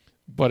 Right.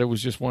 But it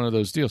was just one of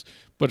those deals.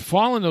 But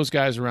following those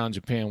guys around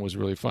Japan was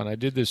really fun. I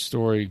did this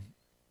story.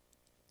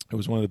 It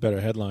was one of the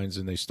better headlines,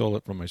 and they stole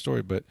it from my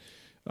story. But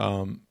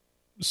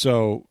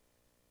so,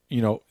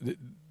 the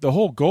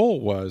whole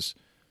goal was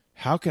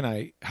how can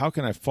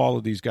I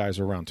follow these guys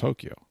around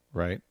Tokyo,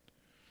 right?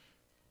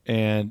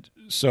 And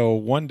so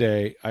one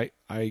day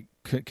I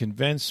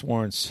convinced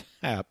Warren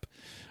Sapp.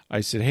 I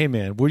said, "Hey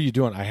man, what are you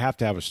doing? I have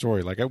to have a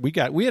story." Like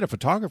we had a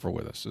photographer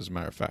with us, as a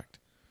matter of fact.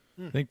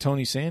 I think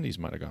Tony Sandys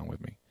might have gone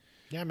with me.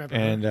 Yeah, I remember.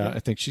 And I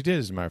think she did,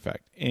 as a matter of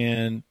fact.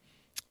 And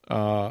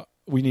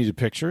we needed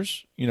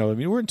pictures.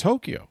 We're in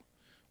Tokyo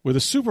with a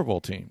Super Bowl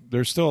team.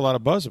 There's still a lot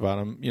of buzz about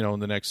them, in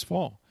the next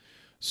fall.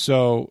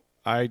 So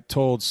I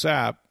told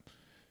Sapp,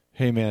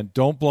 "Hey man,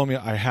 don't blow me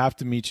up. I have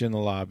to meet you in the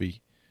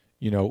lobby.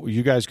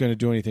 You guys going to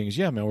do anything?" He's,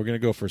 "Yeah, man, we're going to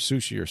go for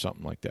sushi or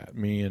something like that."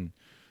 Me and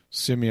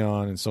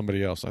Simeon and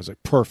somebody else. I was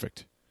like,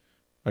 "Perfect."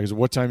 I said,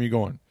 "What time are you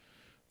going?"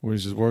 He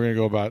says, "We're going to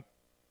go about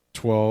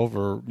 12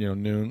 or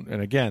noon."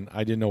 And again,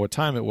 I didn't know what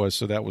time it was,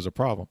 so that was a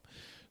problem.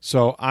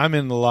 So I'm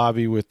in the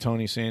lobby with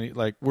Tony Sandy.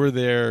 Like, we're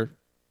there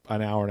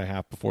an hour and a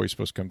half before he's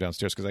supposed to come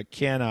downstairs because I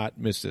cannot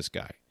miss this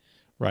guy,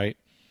 right?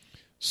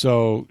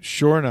 So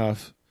sure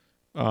enough,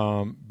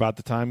 about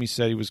the time he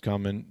said he was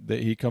coming,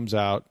 that he comes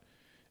out,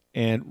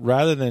 and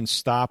rather than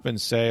stop and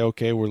say,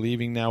 "Okay, we're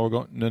leaving now, we're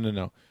going,"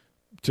 no.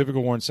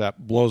 Typical Warren Sapp,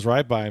 blows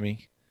right by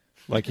me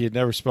like he had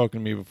never spoken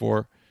to me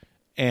before,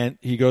 and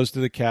he goes to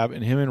the cab,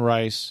 and him and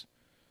Rice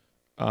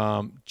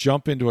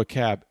jump into a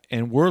cab,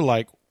 and we're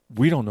like,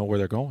 we don't know where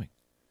they're going.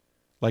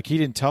 Like, he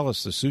didn't tell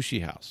us the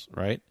sushi house,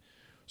 right?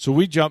 So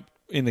we jump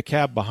in the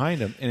cab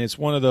behind him, and it's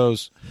one of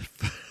those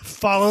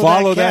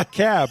follow that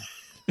cab.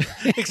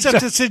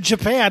 Except it's in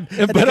Japan.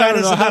 But I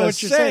don't know how to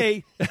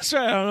say. That's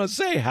right. I don't know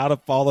say how to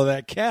follow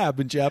that cab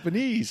in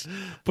Japanese.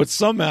 But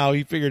somehow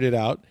he figured it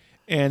out.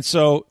 And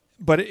so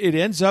but it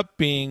ends up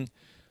being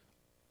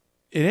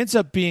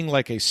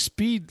like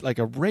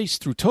a race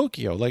through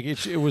Tokyo. Like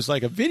it was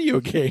like a video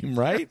game,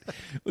 right?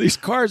 These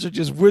cars are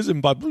just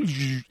whizzing by,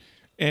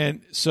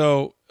 and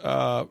so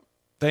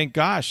thank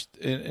gosh,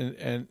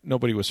 and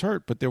nobody was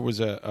hurt. But there was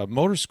a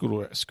motor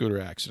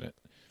scooter accident,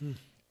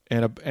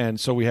 and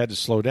so we had to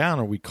slow down,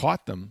 or we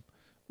caught them.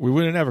 We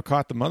would have never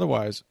caught them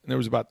otherwise. And there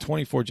was about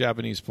 24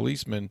 Japanese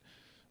policemen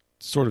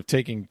sort of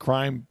taking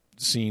crime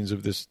scenes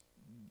of this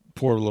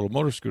poor little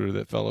motor scooter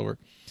that fell over.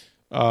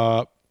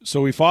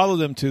 So we followed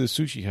them to the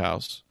sushi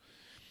house,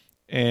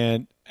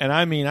 and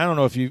I mean, I don't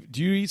know if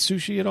do you eat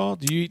sushi at all?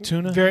 Do you eat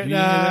tuna?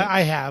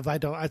 I have. I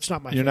don't. It's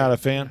not my. You're favorite. not a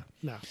fan?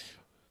 No.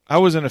 I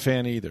wasn't a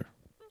fan either.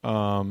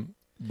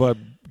 But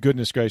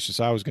goodness gracious,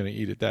 I was going to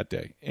eat it that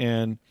day,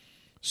 and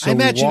so I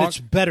imagine it's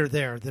better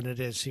there than it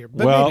is here.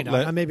 But maybe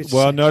not. Maybe it's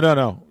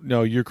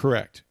no. You're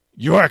correct.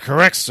 You are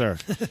correct, sir.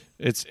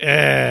 It's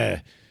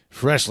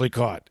freshly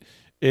caught.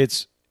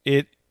 It.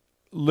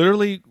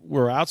 Literally,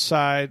 we're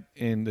outside,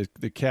 and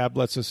the cab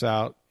lets us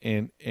out,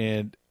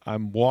 and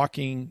I'm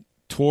walking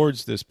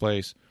towards this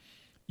place.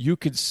 You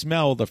could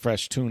smell the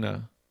fresh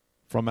tuna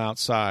from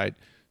outside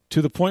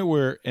to the point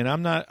where, and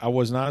I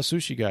was not a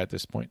sushi guy at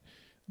this point.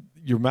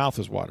 Your mouth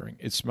is watering.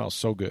 It smells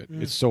so good.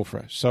 It's so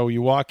fresh. So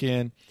you walk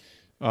in,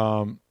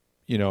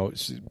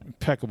 it's an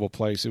impeccable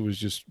place. It was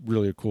just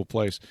really a cool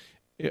place.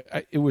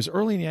 It was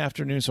early in the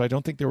afternoon, so I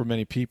don't think there were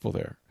many people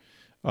there.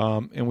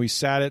 And we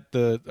sat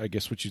at I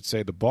guess what you'd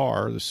say, the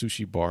bar, the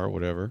sushi bar,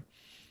 whatever.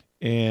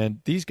 And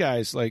these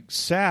guys, like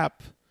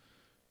Sap,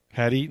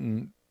 had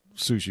eaten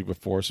sushi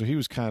before, so he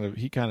kind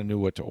of knew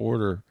what to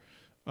order.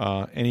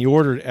 And he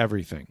ordered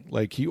everything.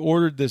 Like he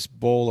ordered this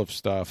bowl of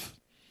stuff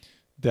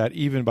that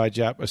even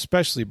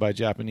especially by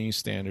Japanese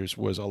standards,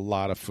 was a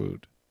lot of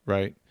food,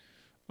 right?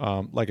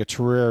 Like a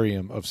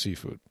terrarium of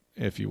seafood,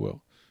 if you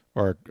will.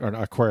 Or an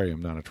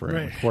aquarium, not a terrarium.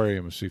 Right.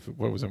 Aquarium of seafood.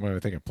 What was it? When I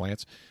think of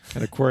plants,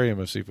 an aquarium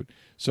of seafood.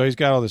 So he's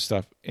got all this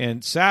stuff.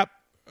 And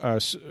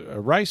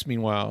Rice,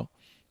 meanwhile,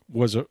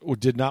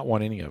 did not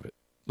want any of it.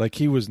 Like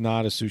he was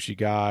not a sushi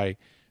guy.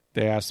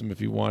 They asked him if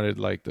he wanted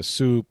like the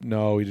soup.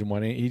 No, he didn't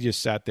want any. He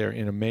just sat there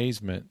in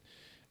amazement.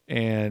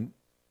 And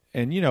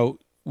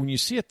when you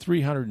see a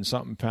 300 and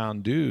something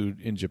pound dude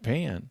in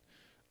Japan,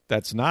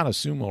 that's not a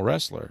sumo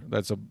wrestler.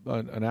 That's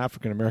an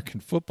African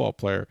American football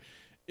player.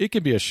 It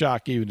can be a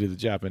shock even to the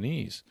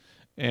Japanese.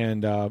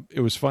 And it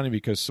was funny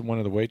because one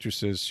of the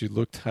waitresses,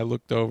 I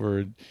looked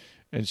over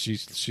and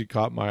she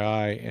caught my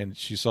eye and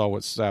she saw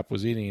what Sap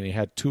was eating, and he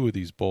had 2 of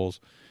these bowls.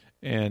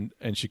 And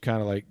she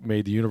kind of like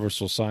made the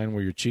universal sign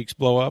where your cheeks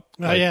blow up.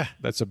 Oh, yeah.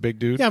 That's a big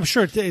dude. Yeah, I'm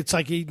sure it's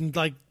like eating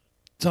like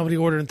somebody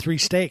ordering 3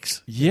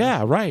 steaks.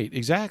 Yeah, right.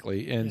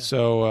 Exactly. And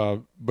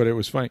so, but it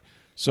was funny.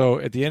 So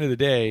at the end of the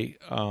day,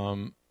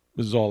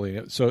 this is all in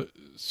it.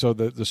 So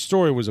the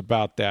story was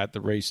about that,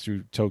 the race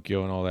through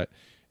Tokyo and all that,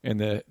 and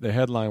the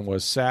headline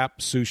was Sap,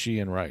 Sushi,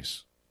 and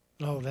Rice.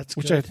 Oh, that's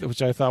good.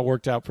 Which I thought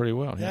worked out pretty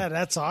well. Yeah,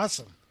 that's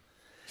awesome.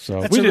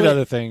 So we did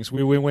other things.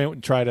 We went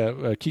and tried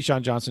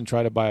Keyshawn Johnson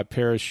tried to buy a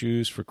pair of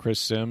shoes for Chris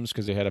Sims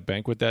because they had a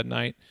banquet that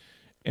night,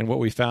 and what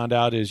we found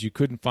out is you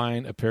couldn't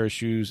find a pair of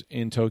shoes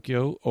in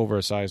Tokyo over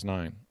a size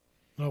 9.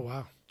 Oh,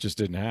 wow. Just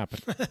didn't happen.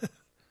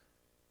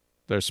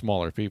 They're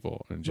smaller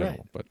people in general,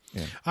 right. But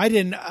yeah. I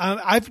didn't.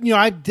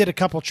 I did a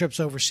couple trips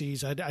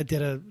overseas. I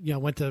did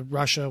went to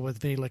Russia with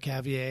Vinny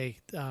LeCavier.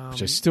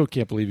 Which I still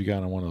can't believe you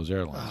got on one of those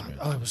airlines, man.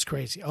 Oh, it was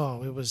crazy.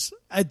 Oh, it was.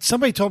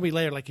 Somebody told me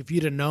later, like if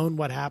you'd have known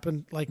what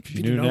happened, like if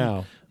you'd knew known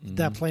now,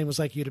 that plane was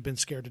like, you'd have been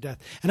scared to death.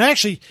 And I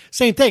actually,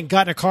 same thing,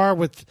 got in a car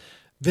with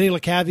Vinny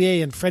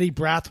LeCavier and Freddie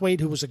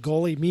Brathwaite, who was a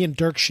goalie. Me and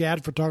Dirk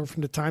Shadd, photographer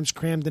from the Times,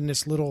 crammed in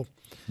this little.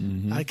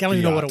 I don't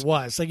even know what it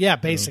was. Like, yeah,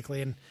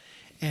 basically,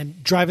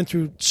 and driving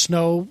through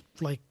snow,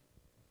 like,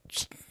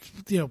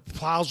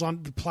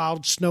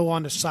 plowed snow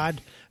on the side,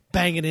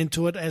 banging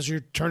into it as you're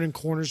turning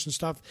corners and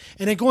stuff.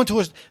 And then going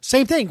to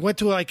same thing, went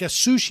to like a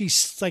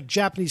sushi, like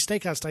Japanese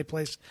steakhouse type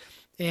place.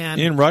 And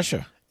in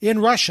Russia,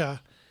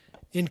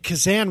 in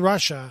Kazan,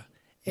 Russia,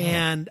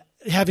 and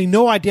having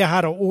no idea how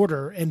to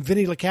order. And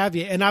Vinny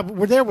LeCavier and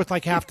we're there with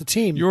like half the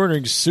team. You're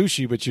ordering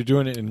sushi, but you're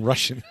doing it in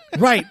Russian.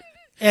 Right.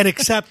 And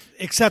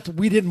except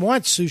we didn't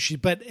want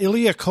sushi, but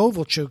Ilya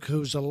Kovalchuk,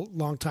 who's a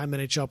longtime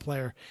NHL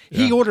player,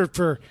 he ordered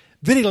for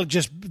Vinny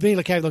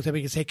LeCavier looked at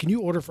me and said, "Hey, can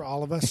you order for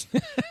all of us?"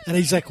 And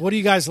he's like, "What do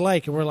you guys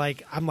like?" And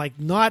I'm like,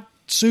 "Not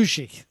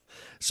sushi."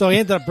 So he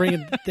ended up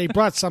they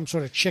brought some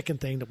sort of chicken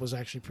thing that was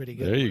actually pretty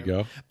good. There you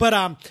go. But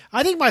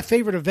I think my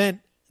favorite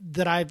event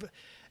that I've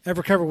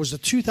ever covered was the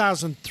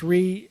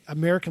 2003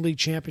 American League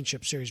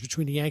Championship Series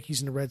between the Yankees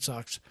and the Red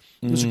Sox.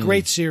 It was a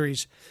great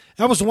series.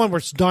 That was the one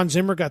where Don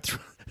Zimmer got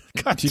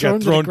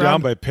thrown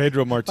down by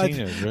Pedro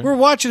Martinez. Right? We're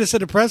watching this in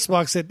the press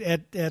box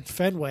at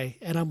Fenway,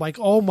 and I'm like,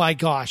 "Oh my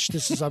gosh,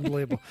 this is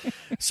unbelievable!"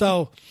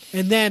 So,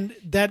 and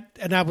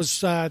I was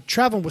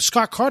traveling with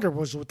Scott Carter,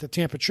 was with the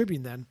Tampa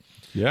Tribune then.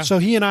 Yeah. So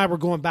he and I were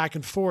going back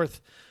and forth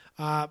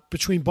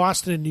between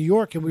Boston and New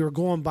York, and we were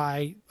going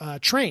by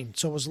train,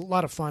 so it was a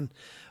lot of fun.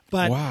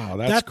 But wow,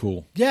 that's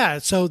cool. Yeah.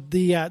 So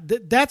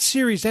that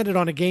series ended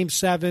on a Game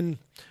 7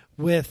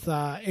 with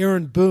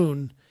Aaron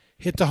Boone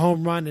hit the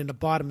home run in the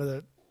bottom of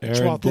the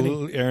 12th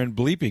inning. Aaron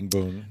Bleeping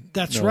Boone.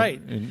 That's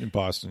right. In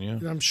Boston,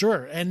 yeah. I'm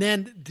sure. And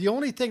then the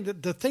only thing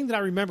the thing that I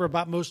remember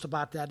most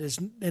about that is,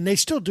 and they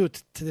still do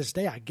it to this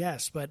day, I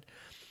guess, but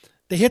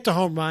they hit the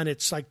home run.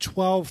 It's like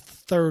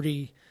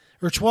 12:30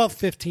 or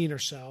 12:15 or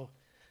so.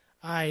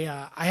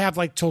 I have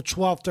like till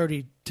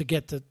 12:30 to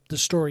get the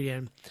story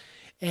in.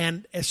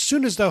 And as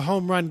soon as the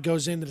home run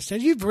goes into the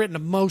stand, you've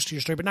written most of your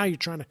story, but now you're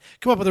trying to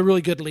come up with a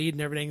really good lead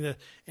and everything.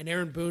 And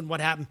Aaron Boone,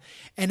 what happened?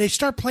 And they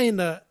start playing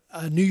the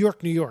New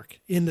York, New York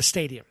in the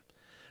stadium.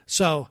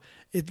 So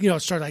it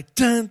starts like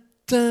dun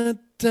dun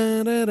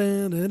dun dun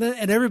dun dun, dun,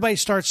 and everybody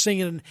starts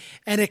singing,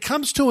 and it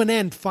comes to an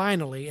end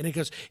finally, and it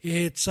goes,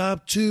 "It's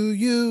up to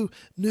you,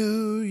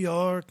 New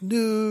York,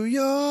 New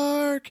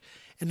York,"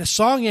 and the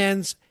song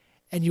ends,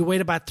 and you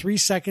wait about 3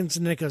 seconds,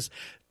 and then it goes.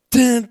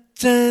 Dun,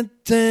 dun,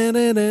 dun,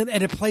 dun, dun,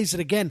 and it plays it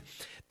again.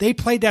 They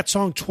played that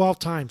song 12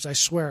 times, I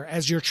swear,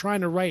 as you're trying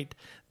to write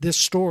this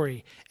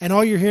story. And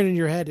all you're hearing in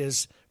your head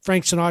is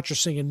Frank Sinatra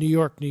singing New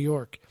York, New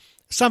York.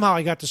 Somehow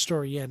I got the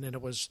story in, and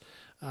it was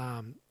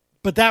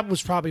but that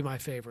was probably my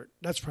favorite.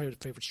 That's probably the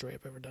favorite story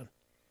I've ever done.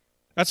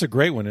 That's a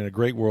great one in a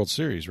great World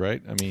Series,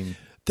 right? I mean,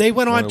 they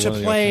went on to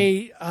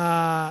play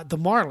the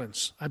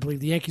Marlins. I believe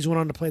the Yankees went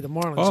on to play the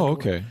Marlins. Oh,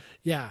 okay.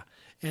 Yeah.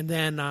 And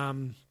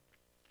then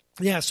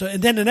so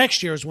and then the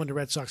next year is when the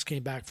Red Sox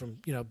came back from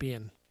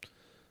being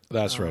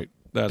that's right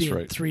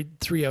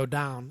 3-0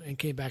 down and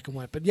came back and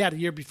went. But yeah, the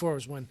year before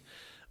was when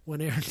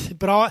Aaron.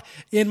 But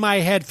in my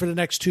head for the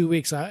next 2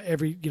 weeks,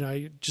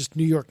 just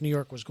New York, New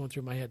York was going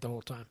through my head the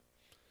whole time.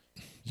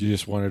 You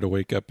just wanted to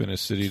wake up in a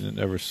city that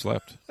never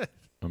slept.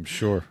 I'm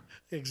sure.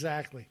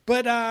 Exactly.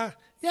 But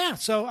yeah,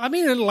 so I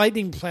mean, the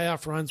Lightning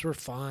playoff runs were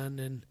fun,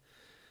 and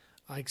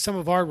like some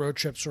of our road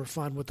trips were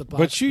fun with the Bucs.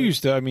 But you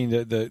used to. I mean,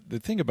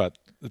 the thing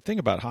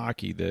about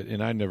hockey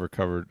and I never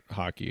covered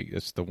hockey.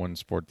 It's the one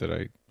sport that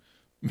I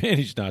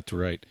managed not to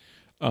write.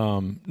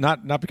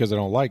 Not because I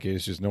don't like it.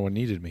 It's just no one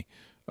needed me.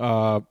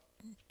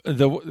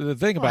 The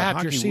thing about half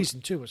hockey, your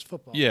season too was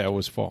football. Yeah, it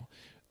was fall.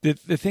 The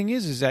thing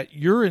is that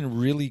you're in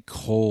really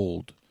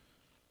cold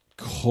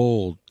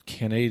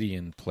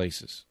Canadian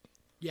places.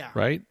 Yeah.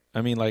 Right.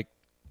 I mean, like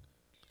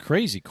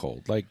crazy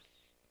cold. Like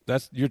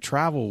your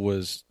travel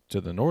was to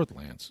the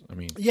Northlands. I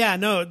mean, yeah,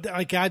 no,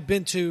 like I'd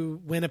been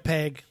to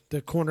Winnipeg,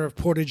 the corner of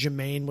Portage and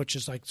Maine, which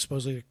is like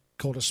supposedly the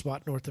coldest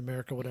spot in North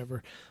America,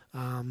 whatever.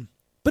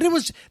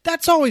 But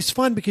that's always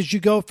fun because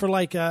you go for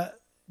like a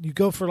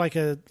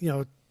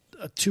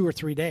 2 or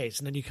 3 days,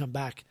 and then you come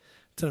back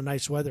to the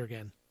nice weather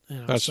again.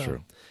 That's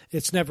true.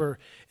 It's never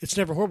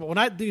horrible.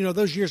 When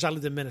those years I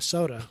lived in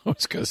Minnesota. I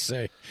was going to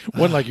say,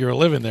 wasn't like you were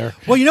living there.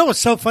 Well, what's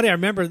so funny? I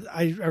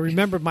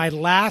remember my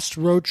last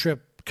road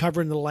trip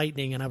covering the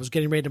Lightning, and I was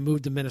getting ready to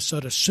move to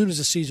Minnesota as soon as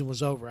the season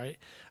was over.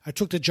 I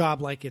took the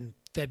job like in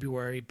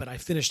February, but I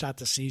finished out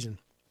the season.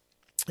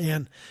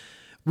 And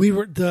we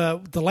were the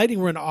Lightning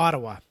were in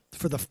Ottawa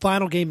for the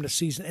final game of the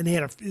season, and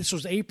this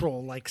was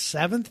April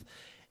 7th,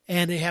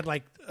 and they had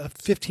like a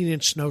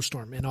 15-inch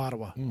snowstorm in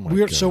Ottawa.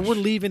 So we're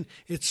leaving.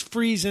 It's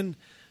freezing.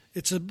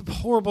 It's a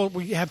horrible.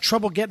 We have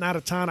trouble getting out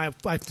of town.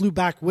 I flew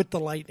back with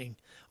the Lightning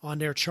on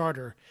their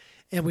charter.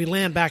 And we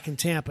land back in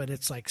Tampa, and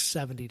it's like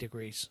 70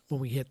 degrees when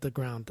we hit the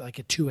ground, like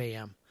at 2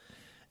 a.m.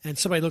 And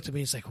somebody looked at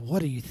me and was like,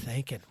 "What are you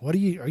thinking? Are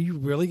you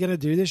really going to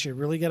do this? You're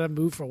really going to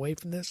move away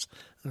from this?"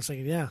 And I was like,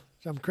 "Yeah,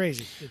 I'm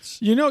crazy." It's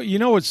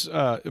what's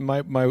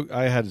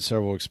I had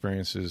several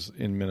experiences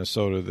in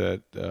Minnesota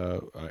that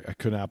I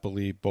could not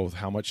believe both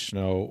how much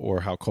snow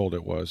or how cold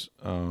it was.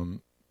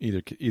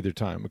 Either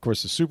time. Of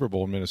course, the Super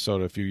Bowl in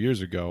Minnesota a few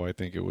years ago, I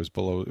think it was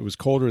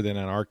colder than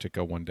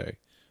Antarctica one day.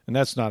 And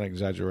that's not an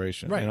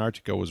exaggeration. Right.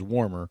 Antarctica was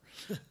warmer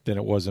than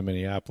it was in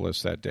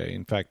Minneapolis that day.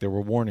 In fact, they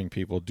were warning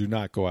people, do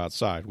not go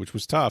outside, which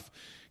was tough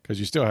because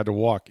you still had to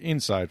walk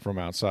inside from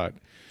outside.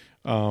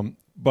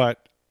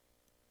 But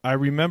I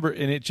remember,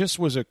 and it just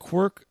was a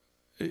quirk.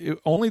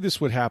 Only this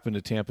would happen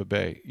to Tampa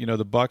Bay.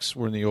 The Bucs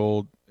were in the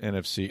old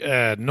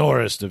NFC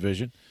Norris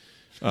division,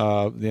 the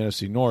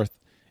NFC North,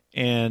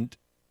 and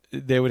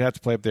they would have to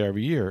play up there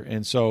every year.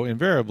 And so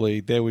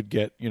invariably they would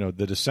get,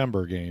 the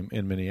December game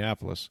in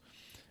Minneapolis.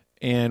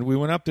 And we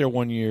went up there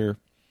one year,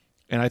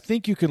 and I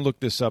think you can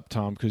look this up,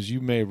 Tom, because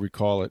you may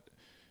recall it.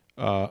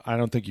 I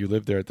don't think you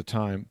lived there at the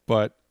time,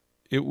 but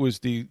it was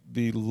the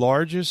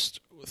largest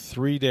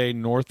 3-day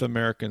North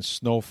American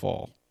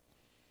snowfall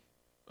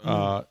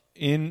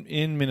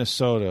in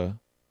Minnesota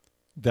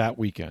that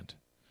weekend.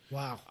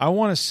 Wow. I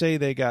want to say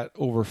they got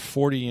over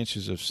 40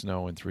 inches of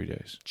snow in 3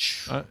 days.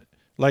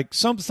 Like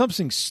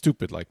something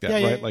stupid like that,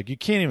 right? Yeah. Like you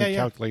can't even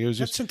calculate. It was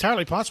That's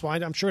entirely possible.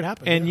 I'm sure it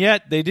happened. And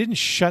yet they didn't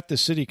shut the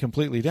city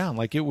completely down.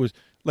 Like it was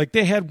like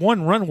they had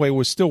one runway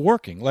was still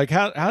working. Like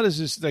how does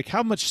this, like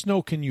how much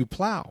snow can you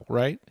plow,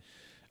 right?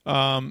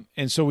 And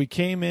so we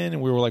came in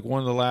and we were like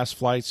one of the last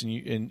flights, and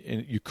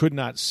you could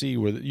not see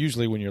where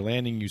usually when you're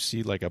landing you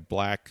see like a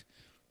black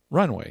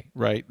runway,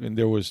 right? And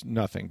there was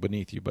nothing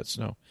beneath you but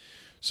snow.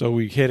 So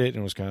we hit it and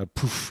it was kind of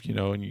poof,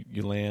 and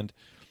you land.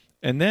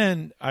 And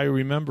then I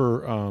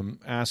remember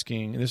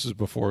asking, and this is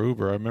before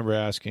Uber, I remember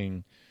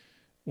asking,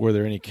 were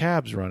there any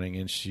cabs running?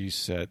 And she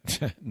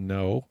said,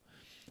 no.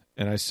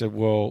 And I said,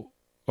 well,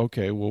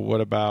 okay, well,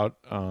 what about,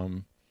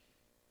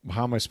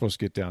 how am I supposed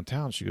to get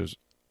downtown? She goes,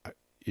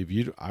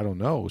 I don't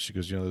know. She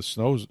goes,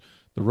 the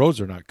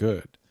roads are not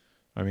good.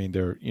 I mean,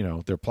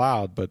 they're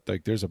plowed, but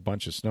like there's a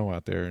bunch of snow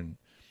out there. And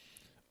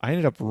I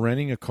ended up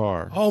renting a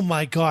car. Oh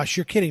my gosh,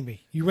 you're kidding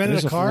me. You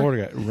rented a car? A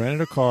Florida guy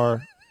rented a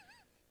car,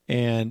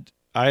 and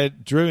I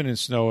had driven in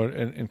snow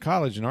in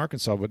college in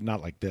Arkansas, but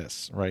not like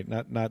this, right?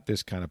 Not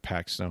this kind of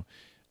packed snow.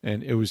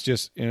 And it was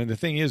just, the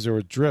thing is, there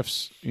were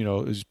drifts, it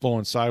was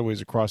blowing sideways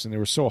across, and they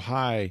were so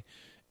high,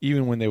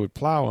 even when they would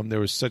plow them,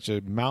 there was such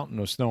a mountain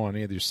of snow on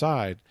either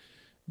side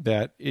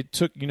that it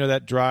took,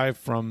 that drive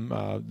from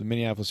the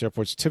Minneapolis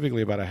airport is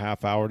typically about a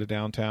half hour to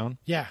downtown.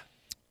 Yeah.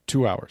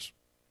 2 hours.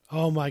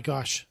 Oh my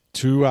gosh.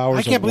 2 hours.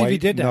 I can't believe you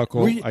did that.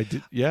 Knuckle. I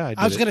did. Yeah, I did.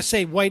 I was going to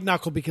say white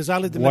knuckle because I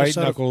lived in white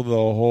Minnesota. Knuckle the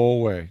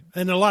whole way.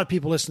 And a lot of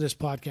people listen to this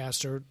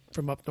podcast are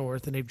from up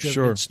north, and they've driven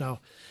Sure. in snow.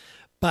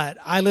 But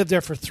I lived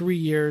there for 3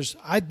 years.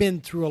 I've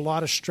been through a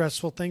lot of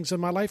stressful things in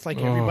my life, like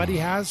everybody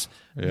has.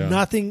 Yeah.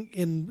 Nothing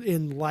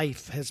in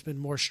life has been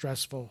more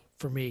stressful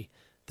for me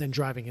than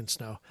driving in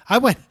snow.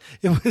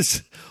 It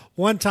was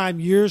one time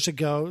years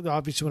ago,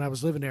 obviously when I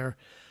was living there,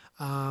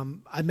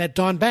 I met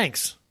Don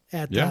Banks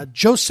at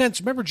Joe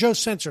Sensor. Remember Joe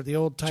Sensor, the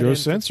old tight Joe end?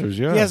 Sensors,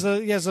 yeah.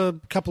 He has a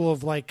couple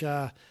of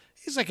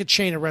he's like a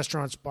chain of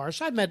restaurants, bars.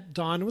 So I met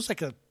Don. It was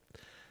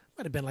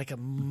might have been like a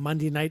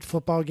Monday night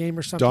football game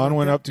or something. Don like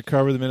went that. up to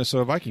cover the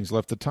Minnesota Vikings,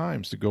 left the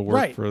Times to go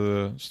work for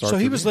the start. So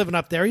he was living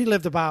up there. He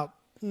lived about,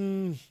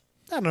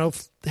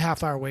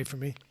 half hour away from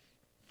me.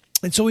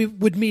 And so we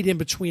would meet in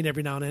between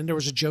every now and then. There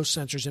was a Joe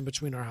Sensors in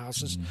between our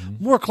houses,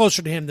 more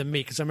closer to him than me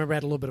because I remember I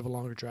had a little bit of a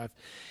longer drive.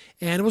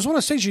 And it was one of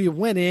those things where you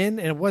went in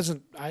and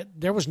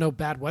there was no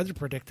bad weather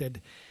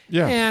predicted.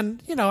 Yeah.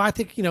 And, I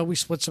think, we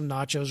split some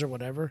nachos or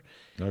whatever.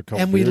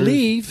 And we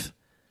leave.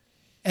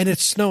 And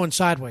it's snowing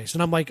sideways.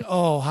 And I'm like,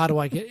 oh, how do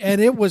I get...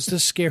 And it was the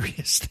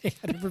scariest thing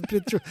I'd ever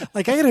been through.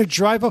 Like, I got to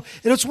drive up.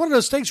 And it's one of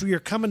those things where you're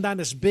coming down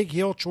this big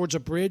hill towards a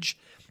bridge,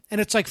 and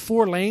it's like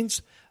 4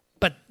 lanes,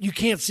 but you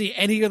can't see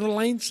any of the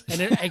lanes. And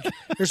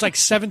there's like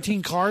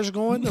 17 cars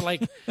going. They're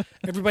like,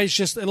 everybody's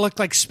just... It looked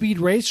like Speed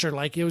Racer.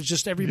 Like, it was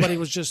just... Everybody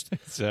was just...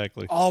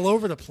 Exactly. All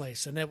over the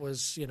place. And it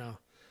was,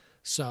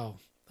 So...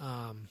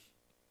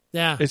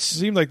 yeah. It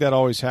seemed like that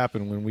always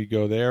happened when we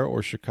go there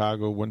or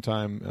Chicago. One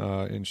time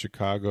in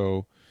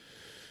Chicago,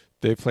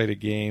 they played a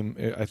game.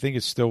 I think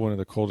it's still one of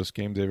the coldest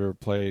games they've ever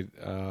played.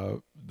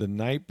 The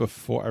night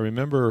before, I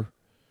remember.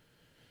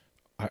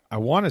 I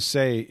want to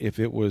say if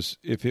it was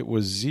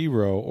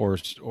 0 or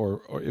if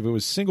it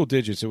was single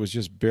digits, it was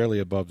just barely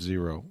above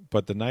 0.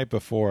 But the night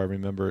before, I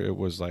remember it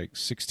was like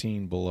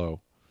 16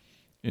 below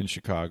in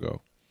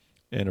Chicago,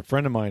 and a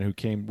friend of mine who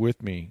came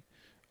with me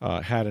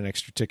had an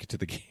extra ticket to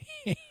the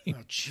game.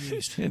 Oh,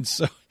 jeez. And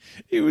so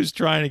he was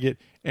trying to get,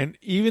 and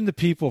even the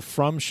people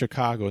from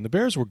Chicago, and the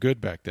Bears were good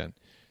back then,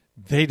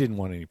 they didn't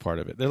want any part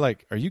of it. They're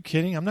like, are you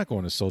kidding? I'm not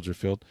going to Soldier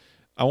Field.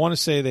 I want to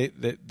say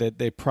that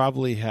they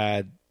probably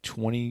had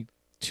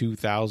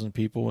 22,000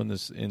 people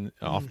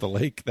off the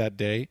lake that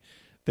day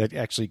that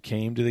actually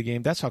came to the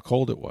game. That's how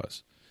cold it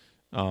was.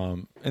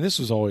 And this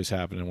was always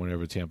happening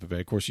whenever Tampa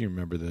Bay. Of course, you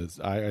remember this.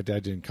 I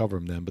didn't cover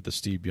them then, but the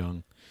Steve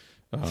Young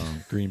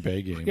Green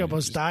Bay game. He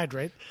almost died,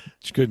 right?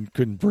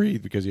 Couldn't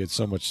breathe because he had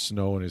so much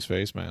snow in his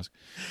face mask.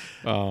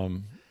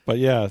 But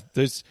yeah,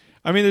 there's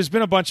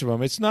been a bunch of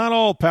them. It's not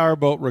all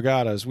powerboat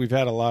regattas. We've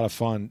had a lot of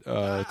fun.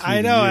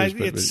 I know.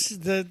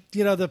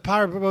 The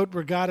powerboat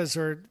regattas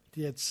are.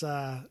 It's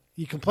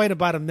you complain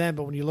about them then,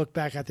 but when you look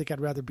back, I think I'd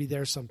rather be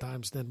there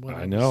sometimes than when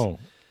I was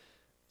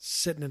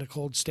sitting in a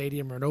cold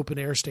stadium or an open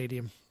air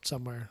stadium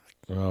somewhere.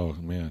 Oh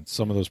man,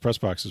 some of those press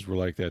boxes were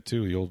like that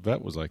too. The old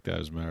vet was like that,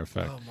 as a matter of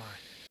fact. Oh my.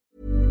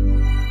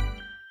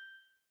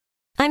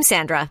 I'm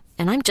Sandra,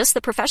 and I'm just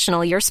the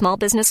professional your small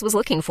business was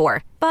looking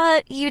for.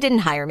 But you didn't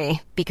hire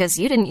me because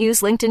you didn't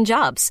use LinkedIn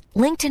Jobs.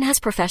 LinkedIn has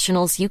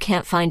professionals you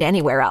can't find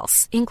anywhere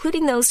else,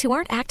 including those who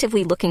aren't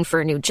actively looking for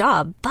a new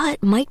job,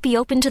 but might be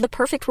open to the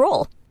perfect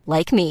role,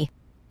 like me.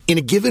 In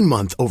a given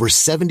month, over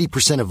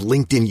 70% of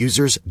LinkedIn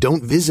users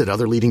don't visit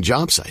other leading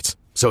job sites.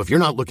 So if you're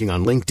not looking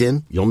on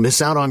LinkedIn, you'll miss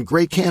out on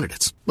great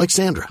candidates like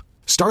Sandra.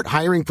 Start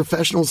hiring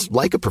professionals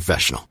like a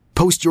professional.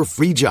 Post your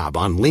free job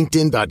on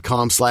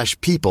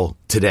linkedin.com/people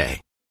today.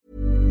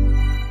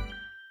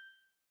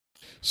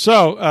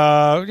 So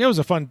it was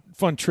a fun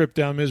trip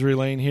down Misery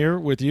Lane here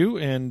with you,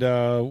 and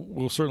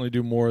we'll certainly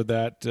do more of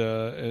that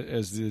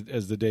as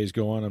the days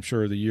go on. I'm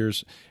sure the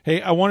years.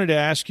 Hey, I wanted to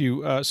ask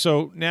you.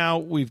 So now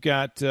we've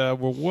got we're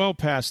well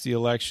past the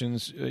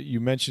elections. You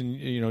mentioned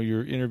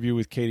your interview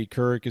with Katie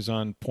Couric is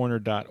on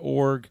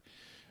Poynter.org.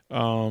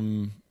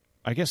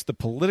 I guess the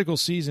political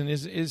season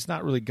is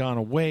not really gone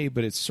away,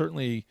 but it's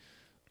certainly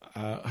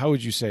how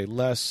would you say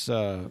less.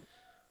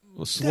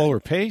 A slower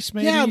pace,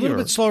 maybe? Yeah, a little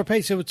bit slower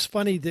pace. It's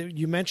funny that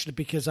you mentioned it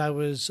because I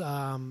was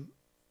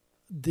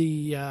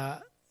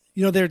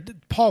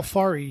Paul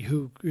Farhi,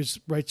 who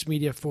writes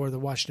media for the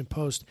Washington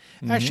Post,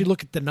 actually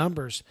looked at the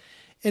numbers.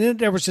 And then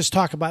there was this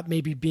talk about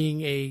maybe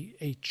being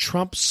a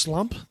Trump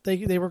slump,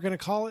 they were going to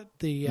call it.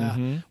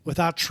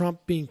 Without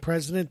Trump being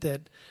president,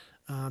 that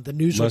the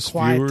news would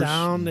quiet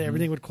down,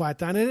 everything would quiet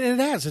down. And it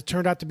has. It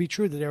turned out to be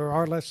true that there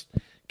are less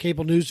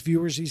cable news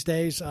viewers these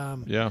days.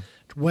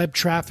 Web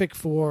traffic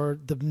for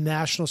the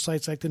national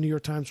sites like the New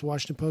York Times,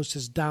 Washington Post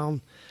is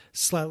down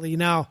slightly.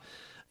 Now,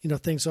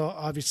 things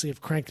obviously have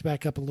cranked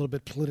back up a little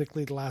bit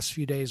politically the last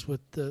few days with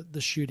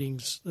the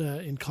shootings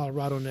in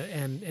Colorado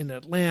and in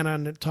Atlanta,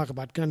 and talk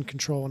about gun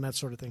control and that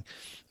sort of thing.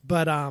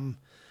 But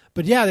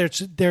yeah,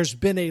 there's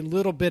been a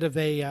little bit of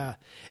a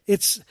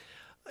it's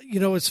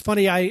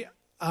funny.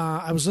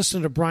 I was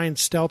listening to Brian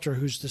Stelter,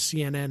 who's the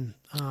CNN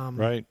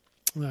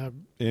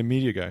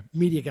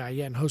media guy,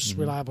 and hosts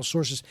Reliable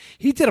Sources.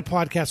 He did a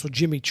podcast with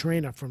Jimmy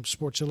Traina from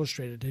Sports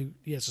Illustrated,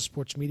 he has a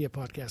sports media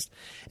podcast,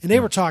 and they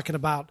were talking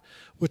about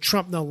with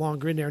Trump no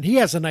longer in there, and he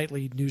has a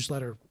nightly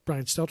newsletter,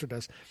 Brian Stelter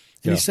does,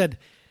 and he said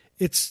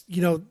it's,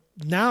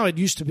 now it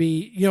used to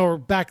be, or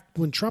back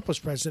when Trump was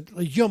president,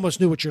 you almost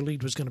knew what your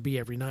lead was going to be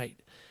every night.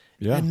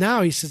 Yeah. And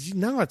now he says,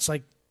 now it's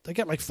like, I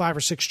got like 5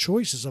 or 6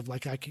 choices of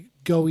like I could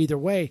go either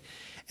way.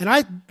 And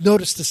I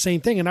noticed the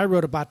same thing, and I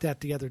wrote about that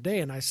the other day,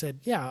 and I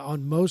said, yeah,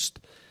 on most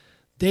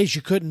days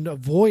you couldn't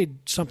avoid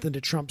something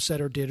that Trump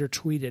said or did or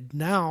tweeted.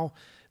 Now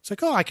it's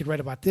like, oh, I could write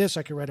about this,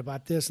 I could write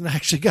about this. And I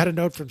actually got a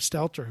note from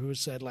Stelter who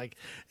said, like,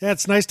 yeah,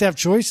 it's nice to have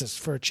choices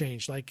for a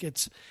change. Like,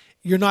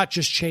 you're not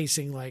just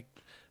chasing like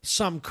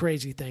some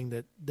crazy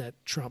thing that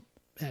Trump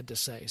had to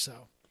say.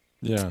 So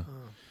yeah.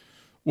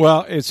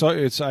 Well, it's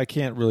I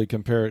can't really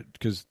compare it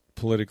because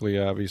politically,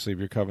 obviously, if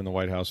you're covering the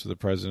White House or the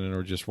president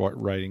or just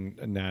writing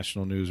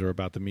national news or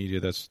about the media,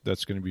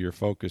 that's going to be your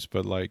focus.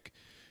 But like,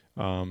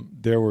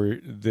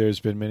 there's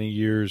been many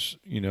years,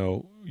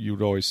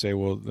 you'd always say,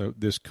 well,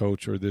 this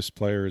coach or this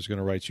player is going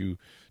to write you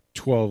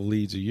 12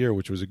 leads a year,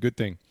 which was a good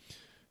thing.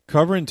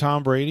 Covering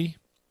Tom Brady,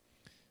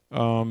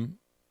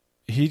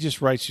 he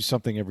just writes you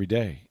something every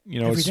day.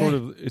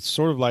 It's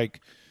sort of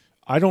like,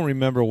 I don't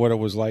remember what it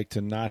was like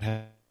to not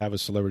have a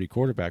celebrity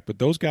quarterback, but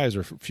those guys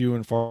are few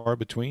and far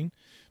between.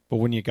 But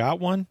when you got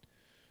one,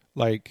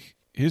 like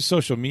his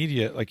social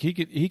media, like he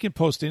can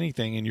post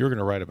anything and you're going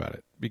to write about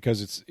it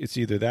because it's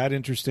either that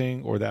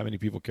interesting or that many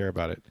people care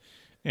about it.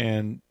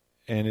 And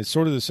it's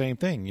sort of the same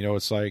thing.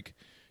 It's like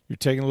you're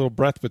taking a little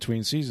breath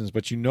between seasons,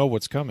 but you know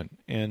what's coming.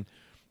 And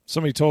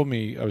somebody told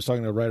me, I was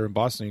talking to a writer in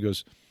Boston, he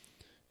goes,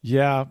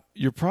 yeah,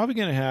 you're probably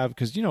going to have,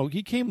 because,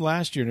 he came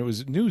last year and it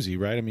was newsy,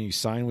 right? I mean, he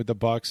signed with the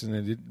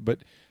Bucs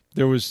but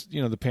there was,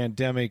 the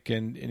pandemic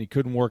and he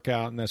couldn't work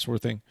out and that sort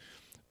of thing.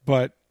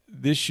 But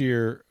this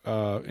year,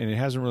 and it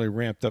hasn't really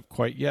ramped up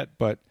quite yet,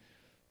 but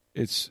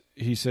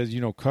he says,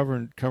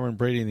 covering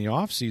Brady in the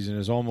off season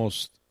is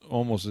almost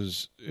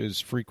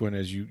as frequent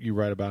as you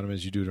write about him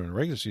as you do during the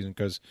regular season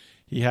because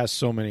he has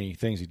so many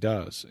things he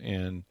does.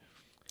 And,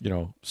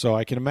 so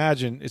I can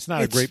imagine it's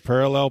not a great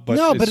parallel,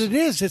 but but it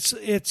is.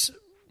 It's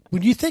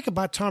when you think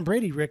about Tom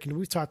Brady, Rick, and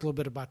we've talked a little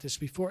bit about this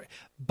before,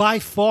 by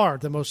far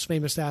the most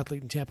famous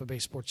athlete in Tampa Bay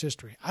sports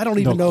history. I don't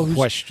even know who's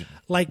question.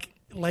 Like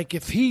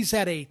if he's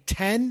at a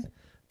 10,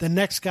 the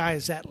next guy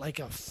is at like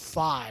a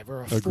 5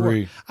 or a 4.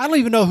 Agree. I don't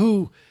even know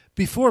who,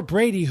 before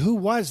Brady, who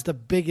was the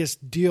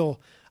biggest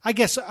deal. I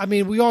guess,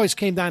 we always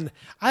came down,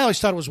 I always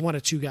thought it was 1 or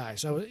 2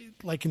 guys.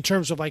 Like in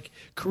terms of like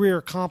career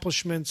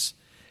accomplishments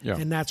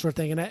and that sort of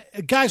thing. And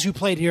guys who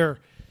played here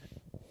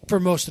for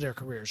most of their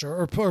careers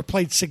or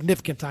played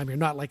significant time here,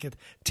 not like a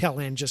tail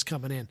end just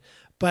coming in.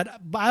 But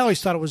I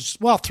always thought it was,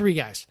 3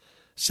 guys.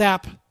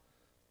 Sapp,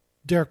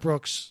 Derek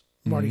Brooks,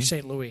 Marty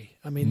St. Louis.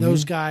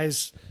 Those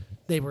guys,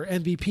 they were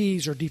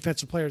MVPs or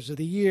Defensive Players of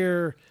the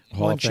Year,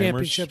 won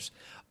championships.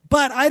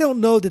 But I don't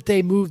know that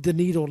they moved the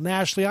needle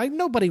nationally.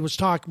 Nobody was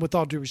talking, with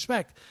all due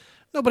respect,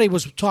 nobody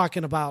was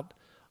talking about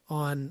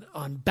on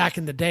back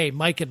in the day,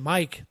 Mike and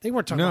Mike. They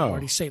weren't talking about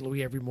Marty St.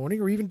 Louis every morning,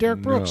 or even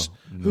Derek Brooks,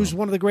 who's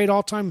one of the great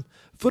all-time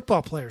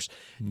football players.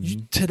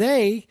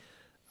 Today,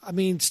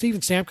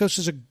 Steven Stamkos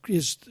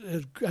is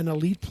an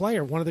elite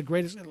player, one of the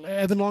greatest.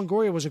 Evan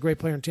Longoria was a great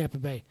player in Tampa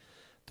Bay.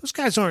 Those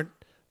guys aren't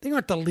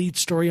the lead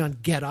story on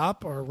Get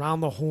Up or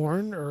Around the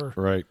Horn or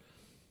right.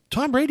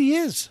 Tom Brady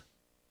is.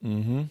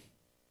 Mm-hmm.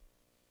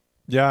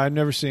 Yeah, I've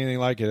never seen anything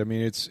like it.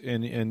 It's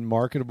in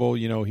marketable.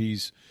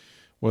 He's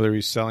whether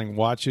he's selling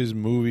watches,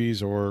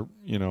 movies, or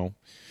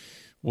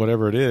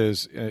whatever it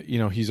is.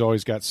 He's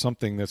always got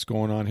something that's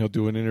going on. He'll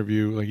do an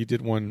interview. Like he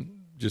did one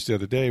just the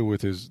other day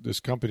with this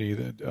company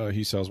that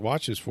he sells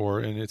watches for,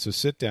 and it's a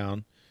sit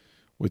down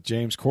with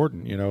James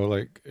Corden.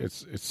 Like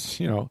it's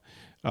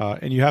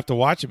and you have to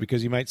watch it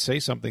because he might say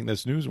something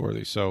that's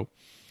newsworthy. So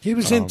he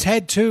was in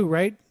Ted too,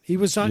 right? He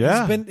was on.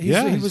 Yeah,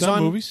 he was on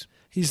on movies.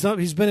 He's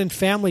been in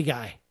Family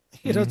Guy.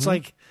 It's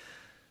like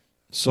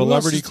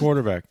celebrity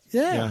quarterback.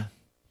 Yeah.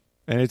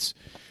 And it's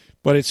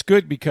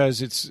good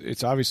because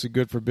it's obviously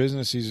good for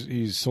business.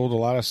 He's sold a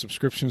lot of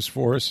subscriptions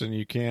for us, and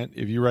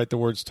if you write the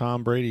words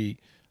Tom Brady,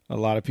 a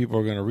lot of people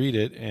are going to read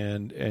it,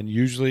 and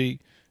usually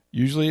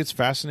usually it's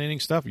fascinating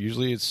stuff.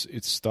 Usually it's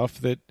stuff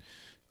that,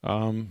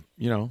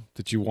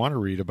 that you want to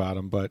read about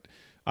him. But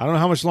I don't know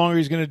how much longer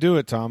he's going to do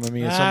it, Tom. I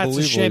mean, it's unbelievable.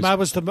 It's a shame.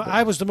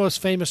 I was the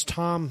most famous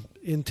Tom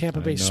in Tampa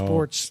Bay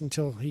sports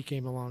until he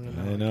came along. And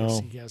I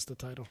know. He has the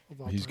title.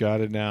 He's got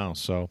it now.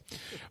 So,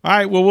 all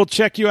right. Well, we'll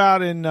check you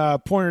out in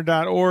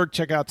pointer.org.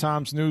 Check out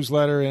Tom's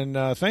newsletter.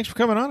 And thanks for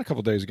coming on a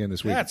couple days again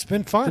this week. Yeah, it's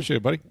been fun. Appreciate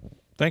it, buddy.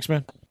 Thanks,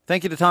 man.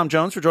 Thank you to Tom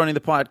Jones for joining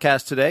the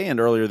podcast today and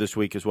earlier this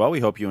week as well.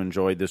 We hope you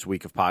enjoyed this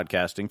week of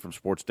podcasting from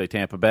Sports Day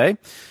Tampa Bay.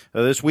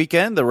 This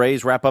weekend, the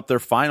Rays wrap up their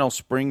final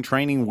spring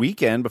training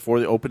weekend before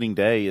the opening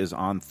day is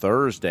on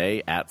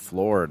Thursday at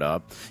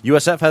Florida.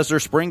 USF has their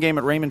spring game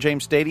at Raymond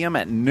James Stadium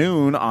at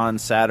noon on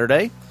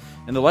Saturday,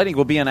 and the Lightning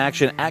will be in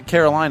action at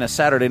Carolina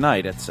Saturday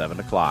night at 7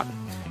 o'clock.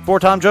 For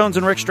Tom Jones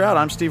and Rick Stroud,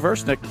 I'm Steve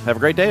Versnick. Have a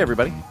great day,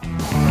 everybody.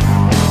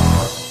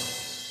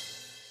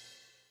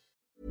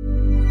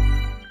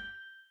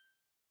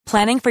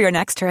 Planning for your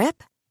next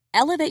trip?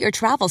 Elevate your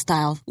travel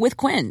style with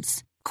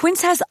Quince.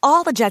 Quince has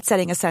all the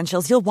jet-setting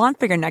essentials you'll want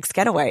for your next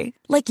getaway,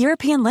 like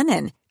European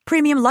linen,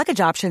 premium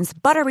luggage options,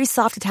 buttery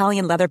soft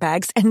Italian leather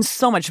bags, and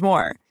so much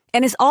more.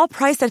 And is all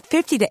priced at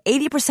 50 to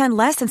 80%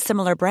 less than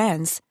similar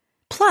brands.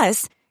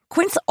 Plus,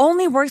 Quince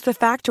only works with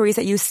factories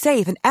that use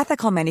safe and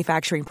ethical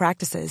manufacturing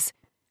practices.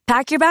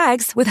 Pack your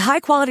bags with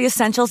high-quality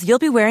essentials you'll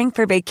be wearing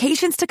for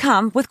vacations to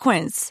come with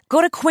Quince. Go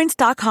to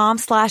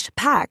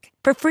quince.com/pack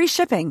for free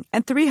shipping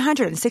and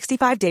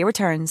 365-day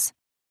returns.